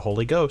 and it's a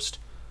holy ghost.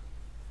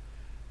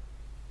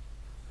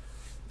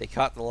 They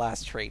caught the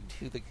last train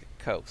to the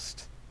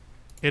coast.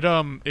 It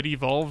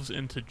evolves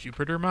into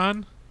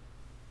Jupitermon,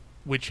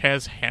 which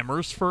has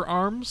hammers for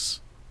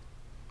arms.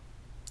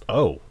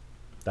 Oh,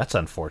 that's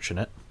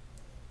unfortunate.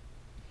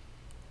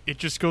 It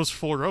just goes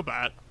full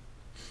robot.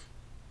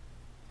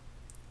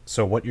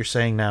 So what you're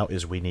saying now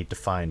is we need to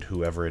find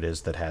whoever it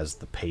is that has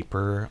the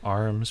paper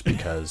arms,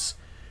 because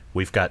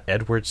we've got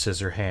Edward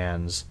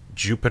Scissorhands,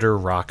 Jupiter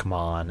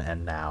Rockmon,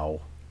 and now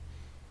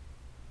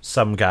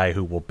some guy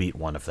who will beat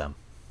one of them.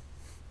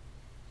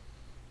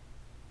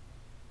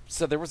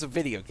 So there was a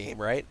video game,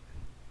 right?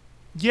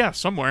 Yeah,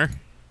 somewhere.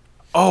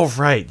 Oh,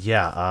 right,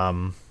 yeah.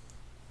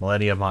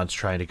 Millenniumon's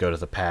trying to go to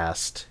the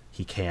past.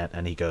 He can't,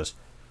 and he goes,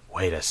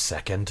 wait a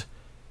second.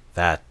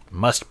 That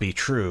must be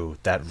true,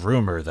 that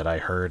rumor that I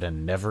heard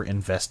and never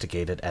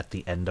investigated at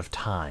the end of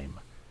time.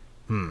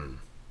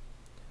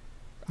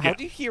 How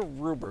do you hear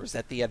rumors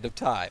at the end of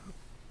time?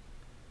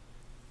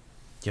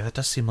 Yeah, that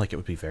does seem like it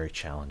would be very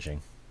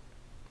challenging.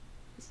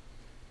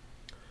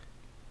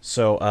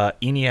 So,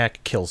 ENIAC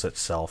kills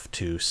itself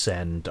to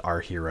send our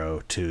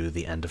hero to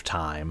the end of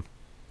time.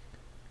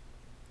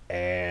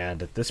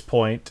 And at this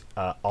point,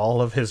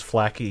 all of his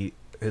flunkies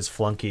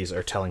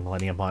are telling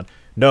Millenniumon,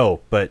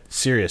 no, but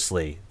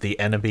seriously, the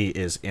enemy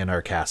is in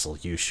our castle.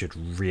 You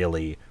should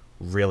really,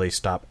 really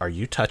stop. Are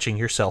you touching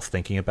yourself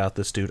thinking about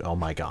this, dude? Oh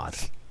my god.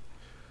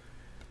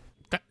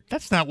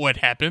 That's not what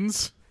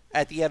happens.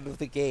 At the end of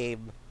the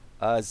game,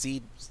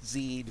 Zed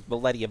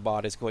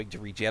Millenniummon is going to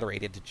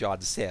regenerate into John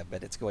Sim,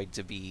 and it's going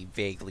to be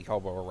vaguely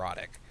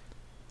homoerotic.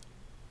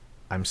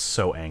 I'm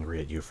so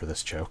angry at you for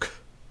this joke.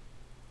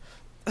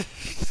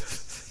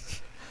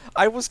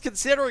 I was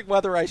considering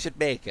whether I should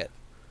make it.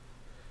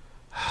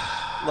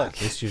 Look,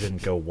 At least you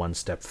didn't go one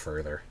step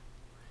further.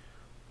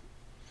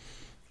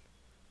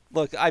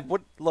 look.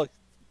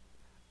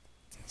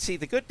 See,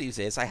 the good news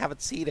is I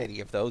haven't seen any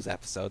of those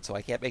episodes, so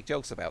I can't make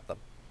jokes about them.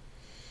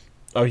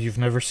 Oh, you've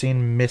never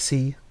seen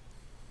Missy?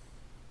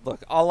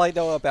 Look, all I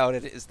know about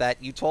it is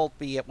that you told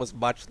me it was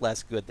much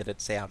less good than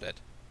it sounded.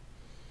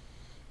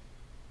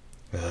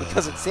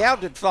 Because it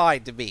sounded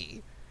fine to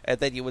me. and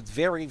then you would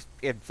very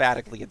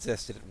emphatically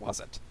insist that it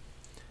wasn't.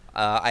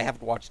 I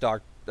haven't watched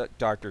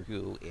Doctor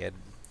Who in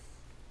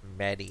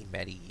many,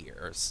 many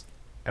years.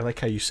 I like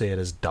how you say it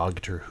as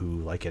Doctor Who,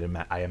 like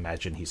I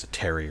imagine he's a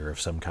terrier of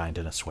some kind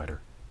in a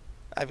sweater.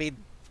 I mean,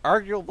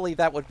 arguably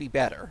that would be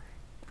better.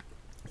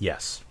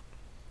 Yes.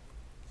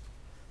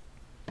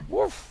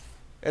 Woof.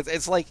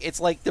 It's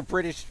like the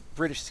British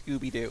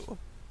Scooby-Doo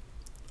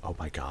Oh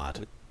my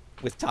god.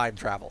 with time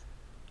travel.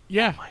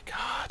 Yeah. Oh my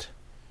god.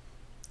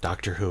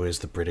 Doctor Who is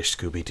the British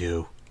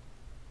Scooby-Doo.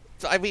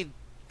 So, I mean,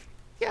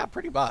 yeah,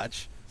 pretty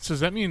much. So does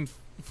that mean,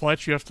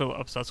 Fletch, you have to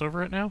obsess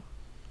over it now?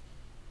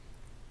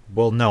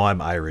 Well, no,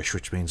 I'm Irish,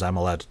 which means I'm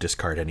allowed to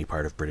discard any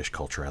part of British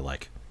culture I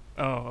like.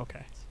 Oh,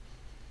 okay.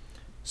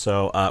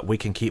 So, we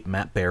can keep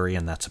Matt Berry,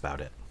 and that's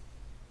about it.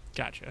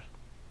 Gotcha.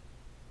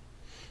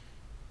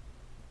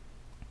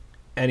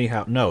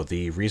 Anyhow, no,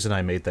 the reason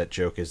I made that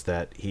joke is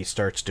that he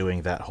starts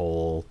doing that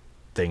whole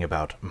thing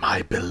about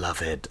my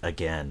beloved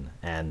again,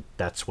 and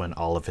that's when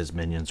all of his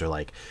minions are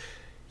like,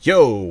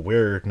 yo,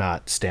 we're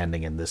not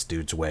standing in this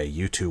dude's way,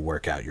 you two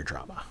work out your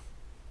drama.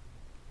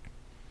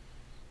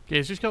 Yeah,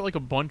 he's just got like a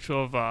bunch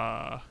of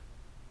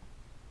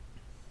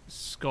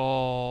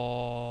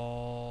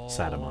skull...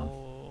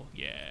 Sadamon.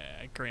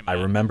 Yeah, great. I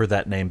remember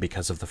that name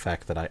because of the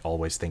fact that I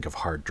always think of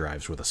hard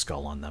drives with a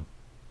skull on them.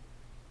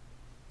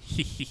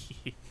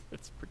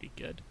 That's pretty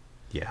good.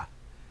 Yeah.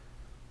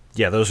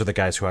 Yeah, those are the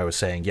guys who I was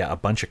saying, yeah, a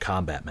bunch of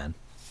combat men.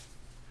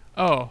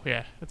 Oh,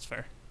 yeah, that's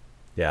fair.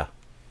 Yeah.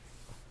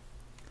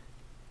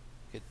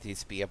 Could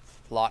this be a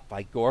plot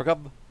by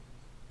Gorgum?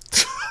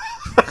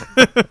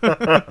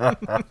 I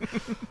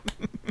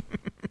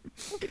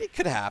mean, it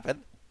could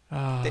happen. They're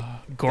all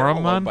owned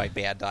Goramon? by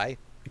Bandai.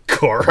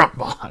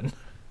 Goramon.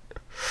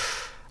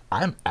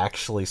 I'm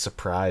actually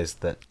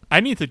surprised that... I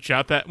need to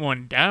jot that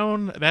one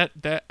down.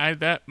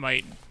 That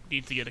might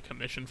need to get a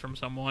commission from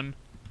someone.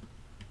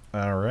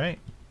 All right.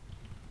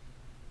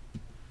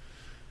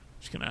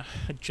 Just gonna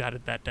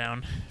jotted that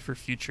down for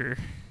future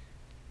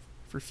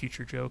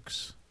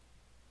jokes.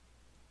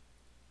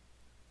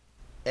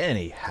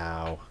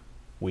 Anyhow,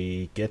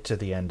 we get to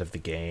the end of the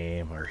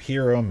game. Our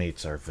hero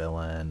meets our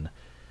villain.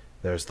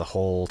 There's the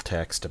whole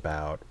text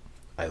about,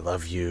 I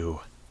love you,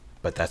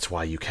 but that's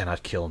why you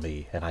cannot kill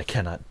me, and I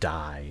cannot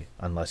die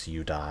unless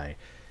you die,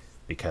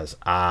 because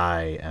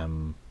I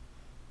am...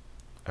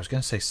 I was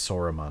going to say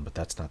Saruman, but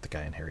that's not the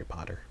guy in Harry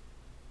Potter.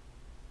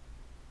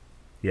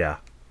 Yeah,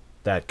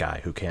 that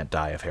guy who can't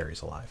die if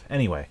Harry's alive.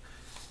 Anyway,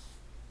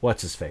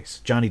 what's his face?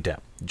 Johnny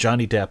Depp.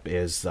 Johnny Depp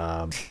is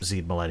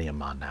Zed Millennium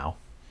Mon now.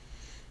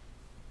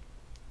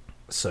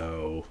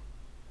 So...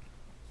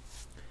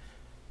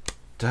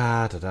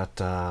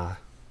 Da-da-da-da.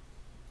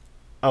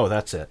 Oh,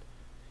 that's it.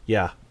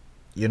 Yeah.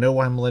 You know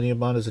why Millennium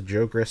Mon is a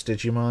Jogress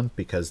Digimon?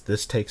 Because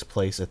this takes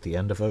place at the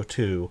end of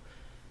 02,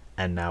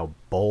 and now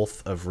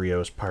both of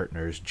Rio's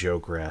partners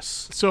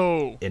Jogress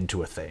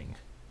into a thing.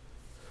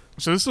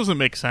 So this doesn't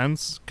make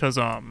sense, because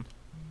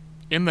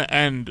in the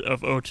end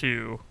of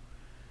 02,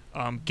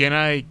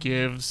 Genai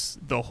gives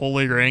the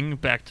Holy Ring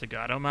back to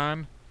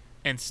Gatomon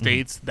and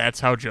states that's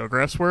how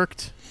Jogress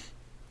worked.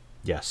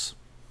 Yes.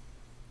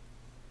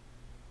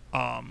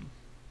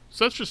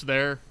 So that's just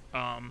there.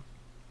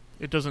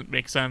 It doesn't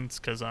make sense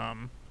because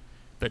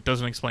that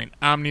doesn't explain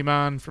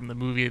Omnimon from the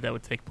movie that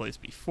would take place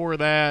before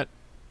that,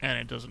 and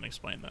it doesn't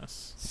explain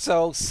this.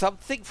 So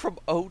something from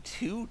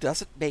 02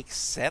 doesn't make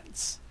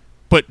sense?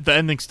 But the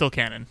ending's still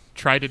canon.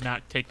 Try to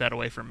not take that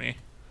away from me.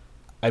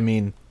 I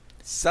mean...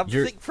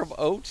 Something from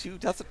 02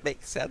 doesn't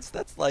make sense?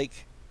 That's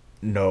like...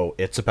 No,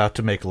 it's about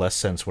to make less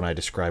sense when I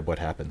describe what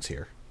happens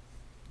here.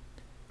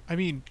 I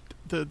mean,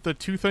 the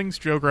two things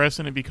Jogress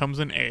and it becomes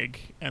an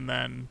egg, and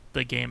then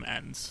the game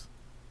ends.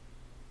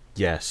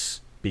 Yes,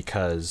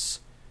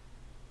 because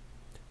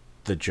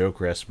the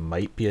Jogress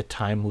might be a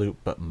time loop,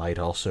 but might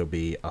also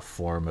be a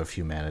form of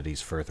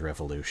humanity's further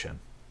evolution.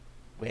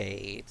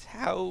 Wait,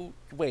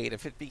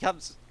 if it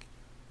becomes...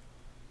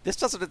 This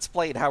doesn't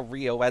explain how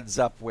Rio ends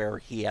up where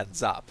he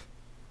ends up.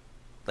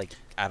 Like,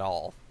 at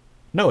all.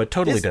 No, it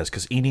totally does,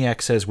 because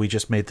ENIAC says we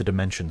just made the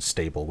dimensions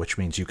stable, which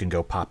means you can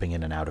go popping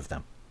in and out of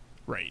them.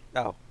 Right.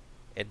 Oh.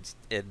 And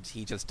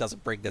he just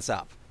doesn't bring this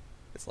up.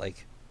 It's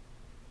like...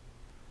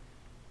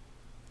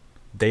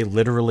 They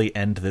literally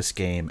end this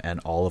game and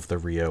all of the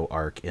Rio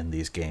arc in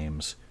these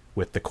games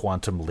with the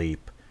Quantum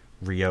Leap,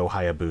 Rio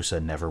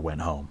Hayabusa never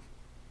went home.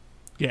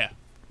 Yeah.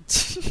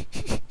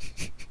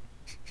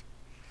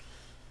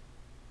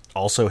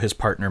 Also, his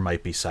partner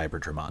might be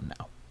Cyberdramon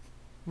now.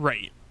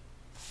 Right.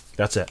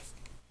 That's it.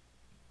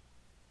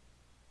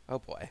 Oh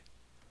boy.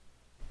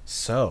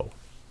 So,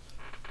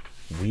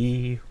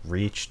 we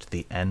reached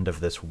the end of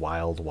this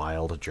wild,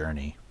 wild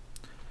journey.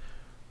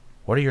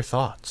 What are your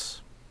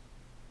thoughts?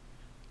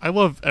 I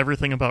love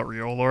everything about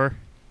Rio lore.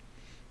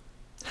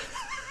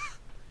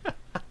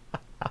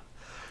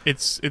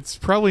 It's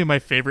probably my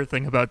favorite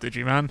thing about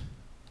Digimon.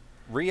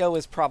 Rio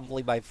is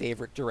probably my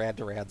favorite Duran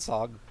Duran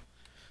song.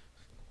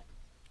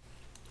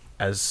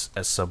 As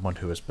someone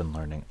who has been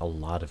learning a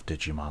lot of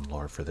Digimon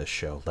lore for this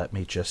show, let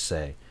me just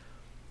say,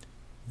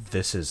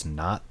 this is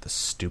not the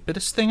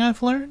stupidest thing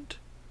I've learned,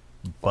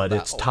 but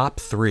it's no. top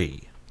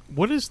 3.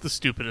 What is the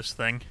stupidest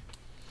thing?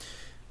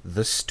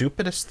 The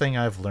stupidest thing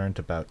I've learned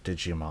about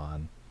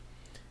Digimon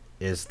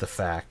is the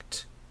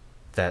fact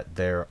that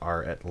there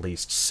are at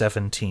least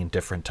 17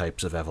 different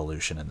types of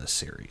evolution in this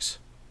series.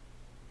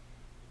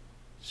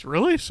 It's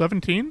really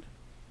 17?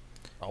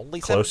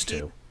 Only Close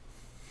 17?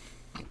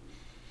 to.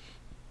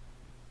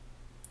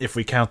 If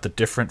we count the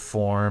different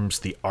forms,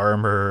 the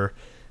armor,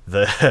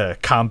 the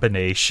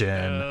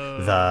combination,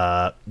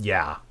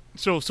 yeah.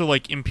 So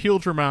like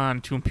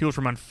Impildramon to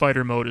Impildramon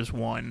Fighter Mode is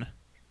 1.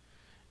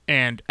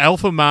 And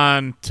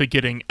Alphamon to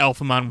getting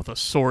Alphamon with a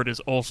sword is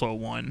also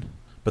 1.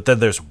 But then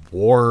there's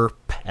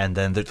warp, and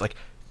then there's like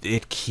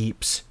it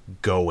keeps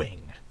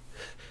going.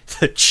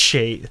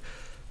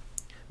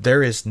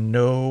 There is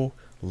no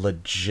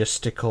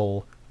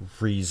logistical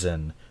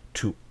reason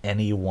to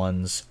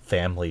anyone's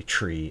family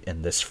tree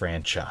in this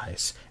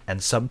franchise,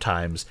 and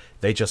sometimes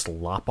they just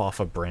lop off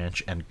a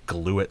branch and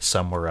glue it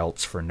somewhere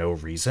else for no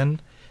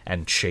reason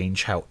and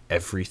change how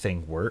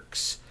everything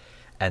works,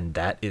 and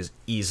that is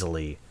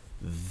easily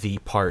the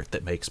part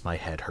that makes my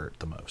head hurt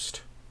the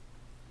most.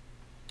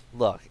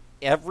 Look,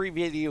 every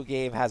video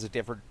game has a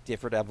different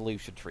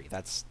evolution tree.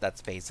 That's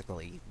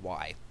basically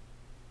why.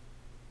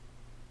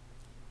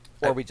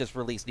 Or we just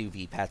release new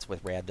V-Pets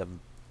with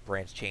random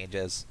branch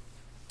changes.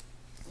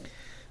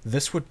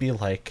 This would be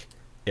like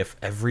if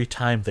every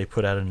time they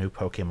put out a new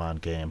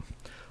Pokemon game,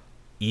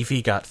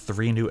 Eevee got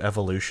 3 new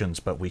evolutions,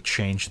 but we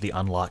changed the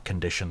unlock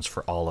conditions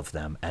for all of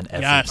them, and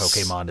every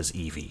Pokemon is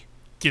Eevee.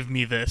 Give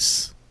me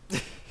this.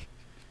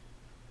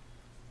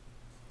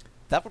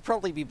 That would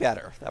probably be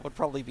better. That would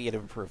probably be an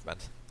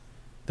improvement.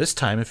 This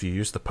time, if you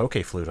use the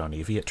Poke-Flute on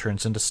Eevee, it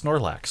turns into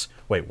Snorlax.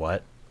 Wait,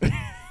 what?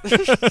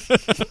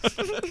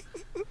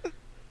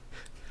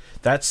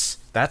 That's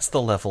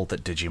the level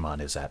that Digimon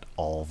is at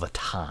all the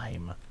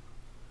time.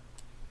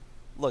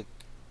 Look,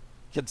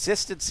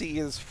 consistency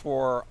is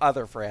for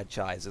other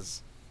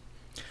franchises.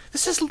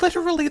 This is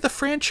literally the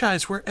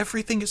franchise where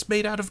everything is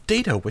made out of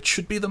data, which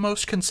should be the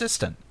most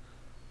consistent.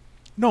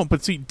 No,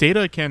 but see,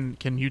 data can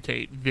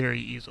mutate very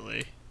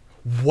easily.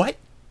 What?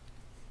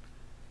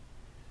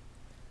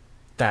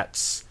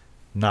 That's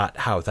not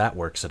how that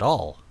works at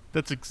all.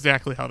 That's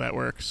exactly how that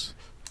works.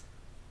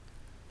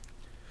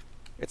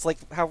 It's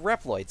like how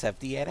Reploids have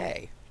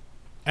DNA.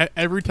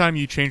 Every time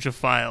you change a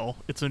file,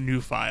 it's a new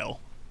file.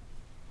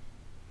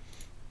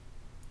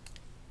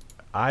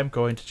 I'm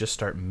going to just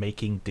start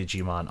making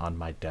Digimon on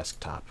my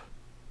desktop.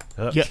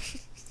 Oh, Yeah.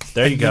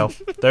 There you go.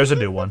 There's a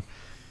new one.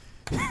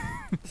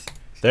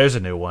 There's a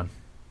new one.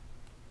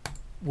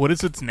 What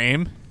is its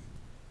name?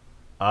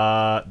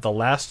 The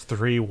last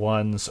 3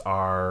 ones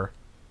are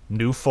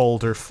New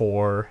Folder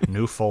 4,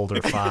 New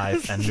Folder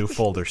 5, and New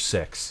Folder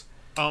 6.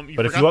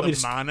 But if you want me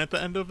to Mon at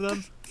the end of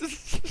them?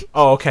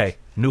 Oh, okay.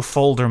 New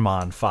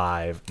Foldermon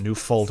 5, New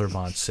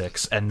Foldermon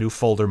 6, and New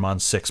Foldermon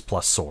 6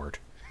 plus Sword.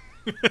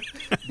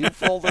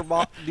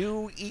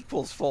 New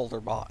equals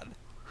Foldermon.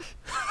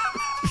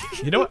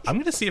 You know what? I'm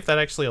going to see if that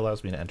actually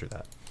allows me to enter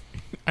that.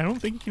 I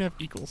don't think you can have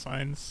equal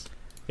signs.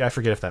 Yeah, I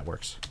forget if that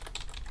works.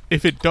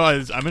 If it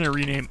does, I'm going to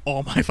rename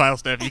all my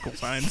files to have equal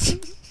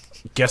signs.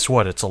 Guess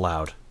what? It's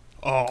allowed.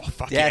 Oh,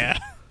 fuck yeah.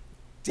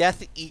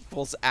 Death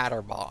equals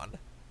Addermon.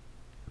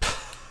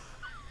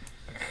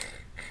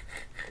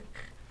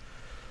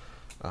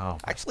 Oh,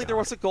 actually, there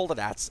was a Golden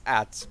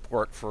Ads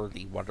port for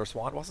the Wonder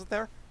Swan, wasn't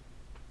there?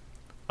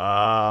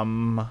 I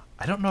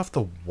don't know if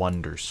the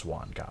Wonder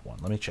Swan got one.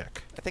 Let me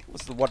check. I think it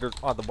was the Wonder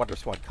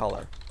Swan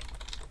color.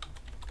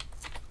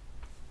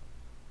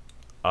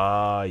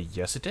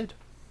 Yes, it did.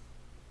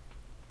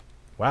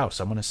 Wow,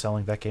 someone is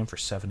selling that game for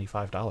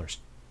 $75.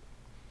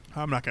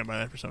 I'm not going to buy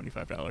that for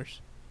 $75.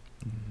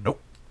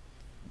 Nope.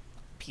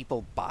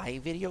 People buy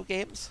video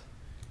games?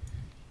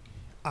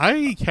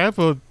 I have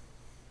a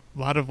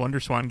lot of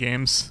Wonder Swan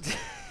games.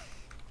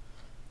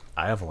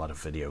 I have a lot of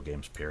video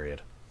games,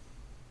 period.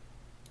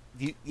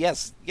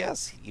 Yes,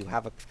 you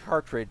have a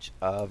cartridge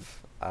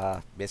of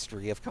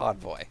Mystery of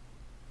Convoy.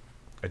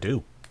 I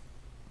do.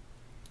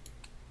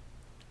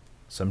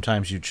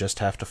 Sometimes you just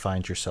have to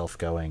find yourself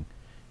going,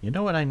 you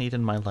know what I need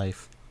in my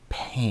life?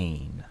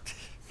 Pain.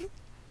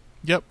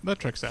 Yep, that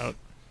checks out.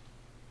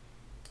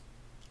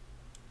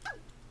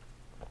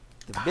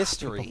 The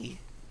mystery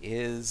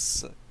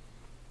is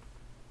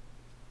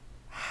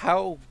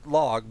how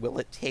long will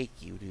it take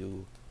you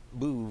to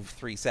move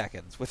 3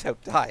 seconds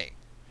without dying?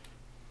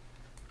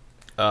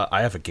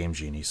 I have a Game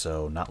Genie,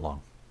 so not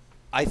long.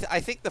 I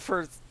think the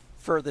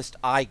furthest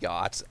I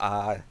got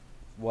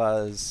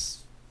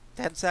was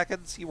 10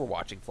 seconds. You were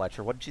watching,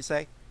 Fletcher. What did you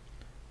say?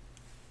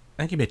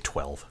 I think you made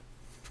 12.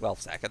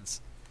 12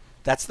 seconds.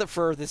 That's the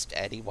furthest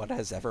anyone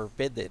has ever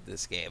been in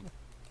this game.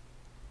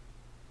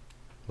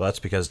 Well, that's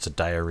because it's a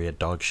diarrhea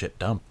dog shit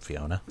dump,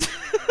 Fiona.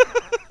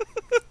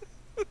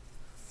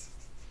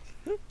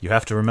 You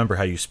have to remember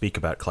how you speak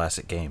about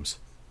classic games.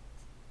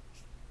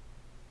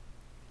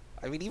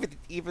 I mean,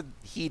 even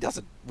he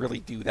doesn't really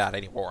do that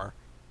anymore.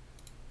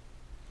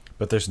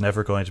 But there's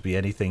never going to be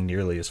anything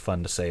nearly as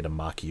fun to say to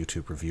mock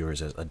YouTube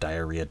reviewers as a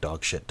diarrhea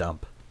dogshit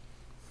dump.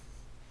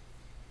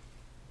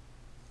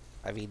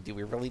 I mean, do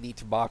we really need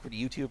to mock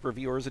YouTube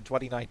reviewers in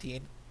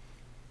 2019?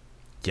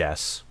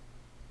 Yes.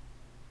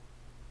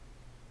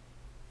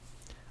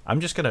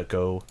 I'm just going to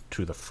go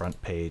to the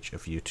front page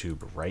of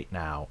YouTube right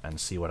now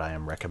and see what I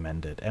am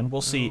recommended, and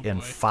we'll see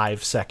in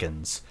 5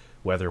 seconds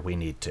whether we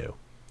need to.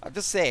 I'm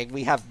just saying,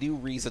 we have new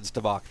reasons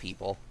to mock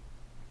people.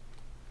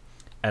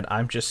 And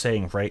I'm just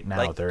saying right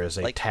now there is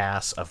a like-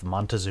 TAS of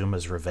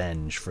Montezuma's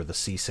Revenge for the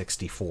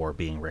C64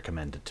 being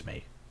recommended to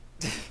me.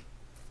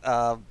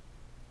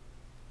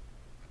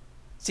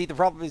 See, the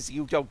problem is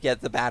you don't get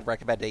the bad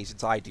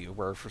recommendations I do,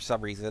 where for some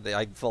reason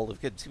I'm full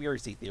of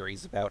conspiracy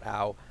theories about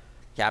how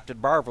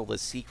Captain Marvel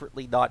is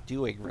secretly not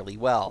doing really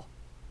well.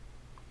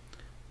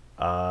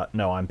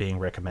 No, I'm being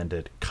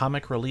recommended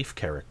comic relief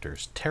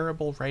characters,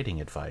 terrible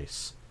writing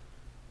advice.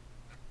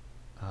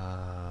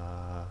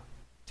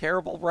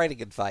 Terrible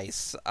writing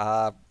advice.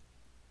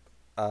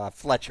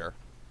 Fletcher.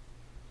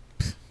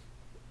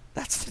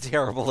 That's the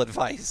terrible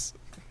advice.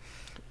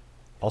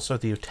 Also,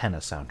 the Utena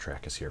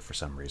soundtrack is here for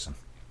some reason.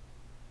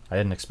 I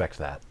didn't expect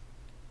that.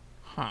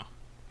 Huh.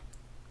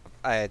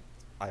 I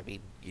mean,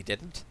 you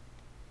didn't?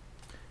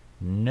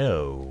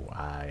 No,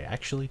 I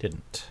actually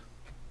didn't.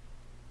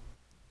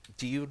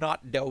 Do you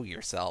not know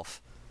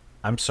yourself?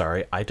 I'm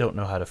sorry, I don't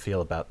know how to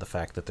feel about the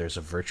fact that there's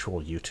a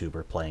virtual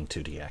YouTuber playing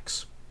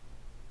 2DX.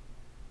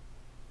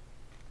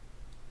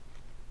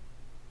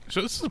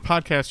 So this is a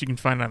podcast you can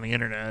find on the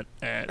internet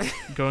at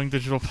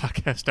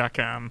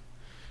goingdigitalpodcast.com,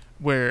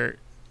 where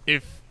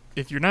if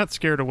you're not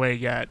scared away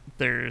yet,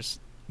 there's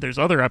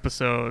other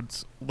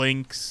episodes,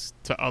 links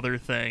to other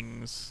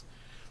things,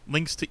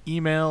 links to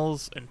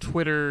emails and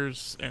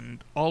Twitters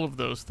and all of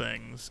those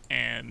things.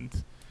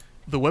 And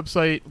the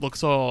website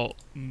looks all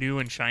new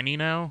and shiny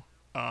now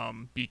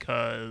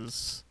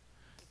because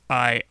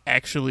I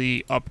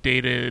actually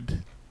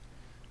updated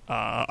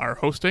our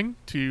hosting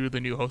to the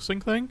new hosting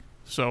thing.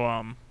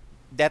 So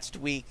Next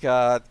week,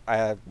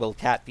 will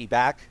Kat be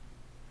back?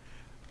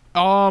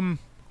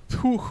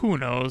 who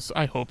knows?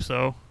 I hope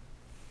so.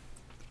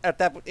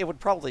 It would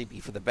probably be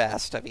for the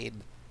best. I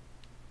mean,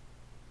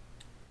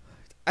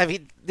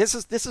 this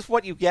is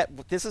what you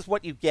get. This is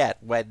what you get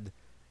when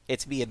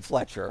it's me and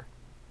Fletcher.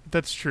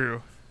 That's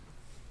true.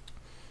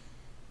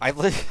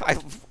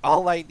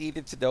 All I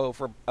needed to know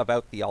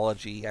about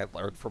theology, I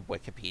learned from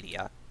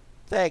Wikipedia.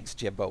 Thanks,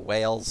 Jimbo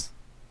Wales.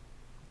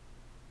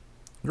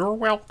 You're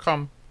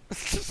welcome.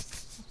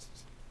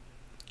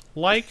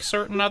 Like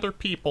certain other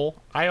people,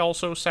 I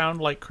also sound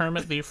like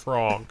Kermit the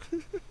Frog.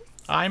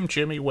 I'm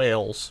Jimmy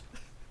Wales.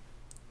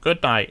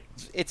 Good night.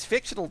 It's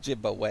fictional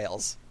Jimbo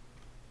Wales.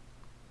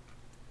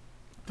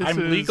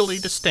 I'm legally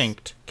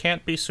distinct.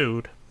 Can't be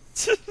sued.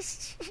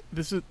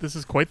 This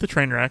is quite the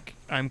train wreck.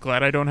 I'm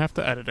glad I don't have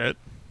to edit it.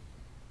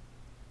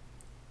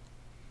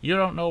 You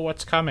don't know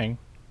what's coming.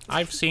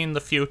 I've seen the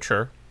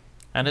future,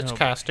 and it's Oh, boy.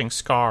 casting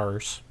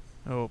scars.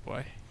 Oh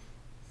boy.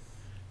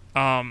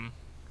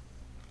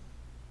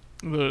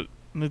 The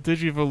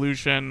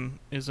Digivolution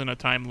is in a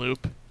time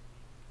loop.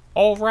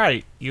 All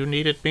right, you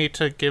needed me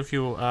to give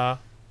you a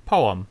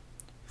poem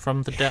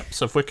from the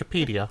depths of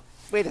Wikipedia.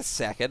 Wait a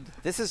second.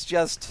 This is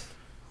just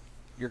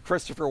your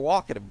Christopher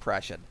Walken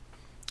impression.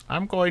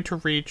 I'm going to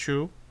read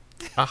you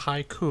a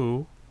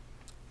haiku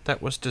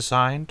that was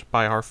designed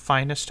by our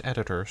finest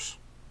editors.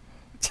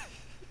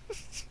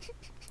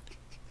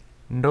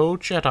 No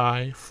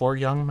Jedi for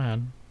young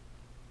men.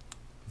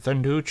 The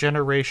new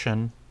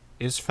generation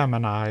is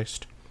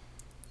feminized.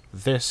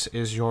 This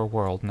is your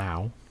world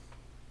now.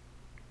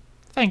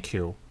 Thank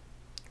you.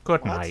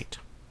 Good What? night.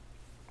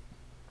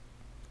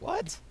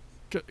 What?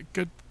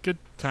 Good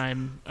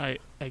time. I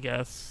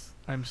guess.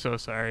 I'm so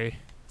sorry.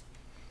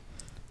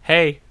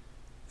 Hey,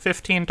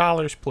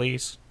 $15,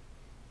 please.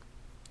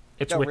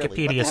 It's No, really, what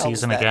the Wikipedia hell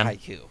season is that again.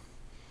 haiku?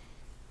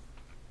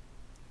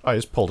 I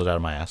just pulled it out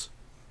of my ass.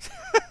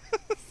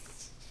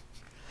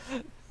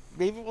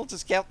 Maybe we'll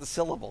just count the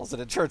syllables,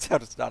 and it turns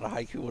out it's not a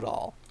haiku at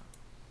all.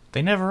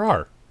 They never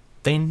are.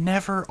 They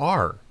never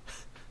are.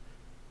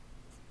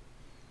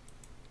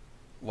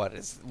 Are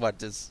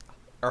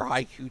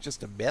haiku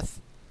just a myth?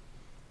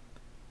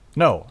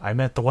 No, I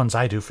meant the ones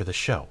I do for the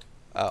show.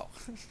 Oh.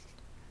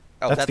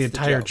 That's the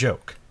entire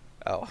joke.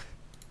 Oh.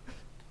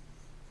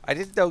 I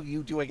didn't know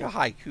you doing a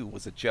haiku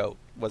was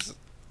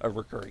a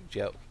recurring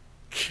joke.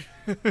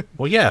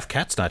 Well, yeah, if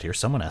Kat's not here,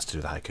 someone has to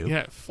do the haiku.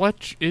 Yeah,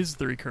 Fletch is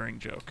the recurring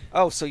joke.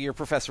 Oh, so you're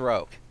Professor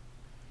Oak.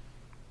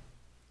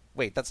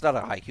 Wait, that's not a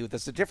haiku.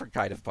 That's a different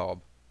kind of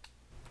poem.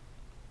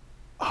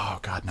 Oh,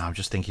 God, now I'm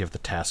just thinking of the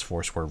task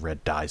force where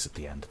Red dies at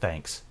the end.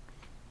 Thanks.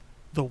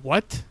 The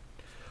what?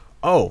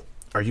 Oh,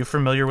 are you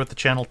familiar with the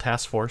channel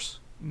Task Force?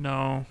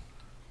 No.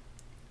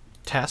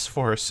 Task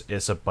Force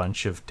is a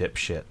bunch of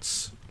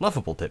dipshits,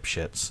 lovable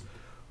dipshits,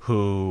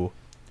 who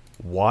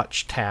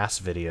watch TAS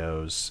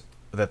videos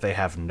that they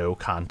have no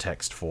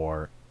context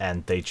for,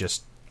 and they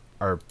just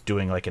are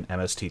doing like an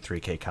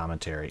MST3K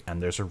commentary.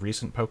 And there's a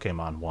recent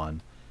Pokemon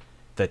one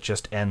that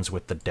just ends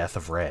with the death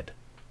of Red.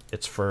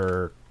 It's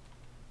for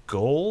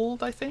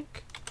gold, I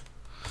think.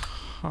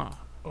 Huh.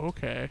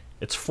 Okay.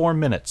 It's 4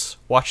 minutes.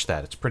 Watch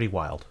that. It's pretty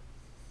wild.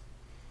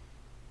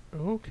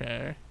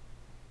 Okay.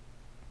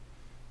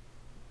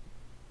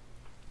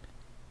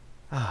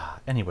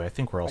 Anyway, I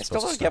think we're all I still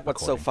supposed don't to get stop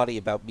what's so recording. funny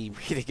about me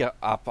reading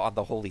up on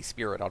the Holy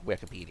Spirit on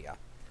Wikipedia.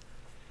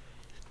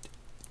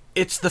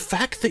 It's the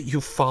fact that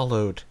you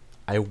followed,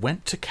 I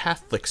went to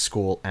Catholic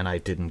school and I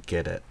didn't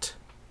get it.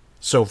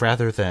 So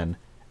rather than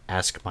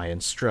ask my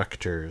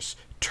instructors,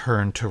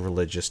 turn to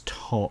religious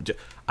tone,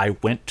 I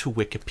went to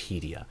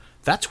Wikipedia.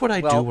 That's what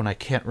I do when I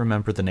can't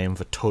remember the name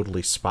of a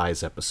Totally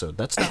Spies episode.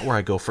 That's not where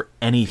I go for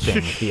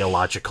anything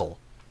theological.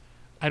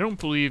 I don't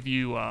believe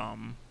you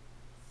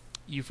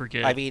you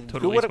forget. I mean,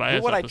 Totally who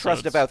Spies would I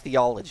trust episodes. about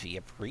theology?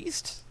 A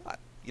priest?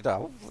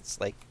 It's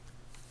like...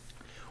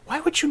 Why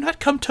would you not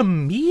come to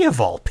me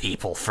of all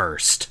people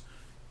first?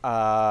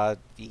 Because...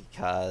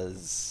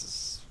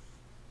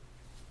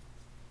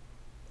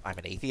 I'm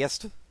an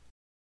atheist?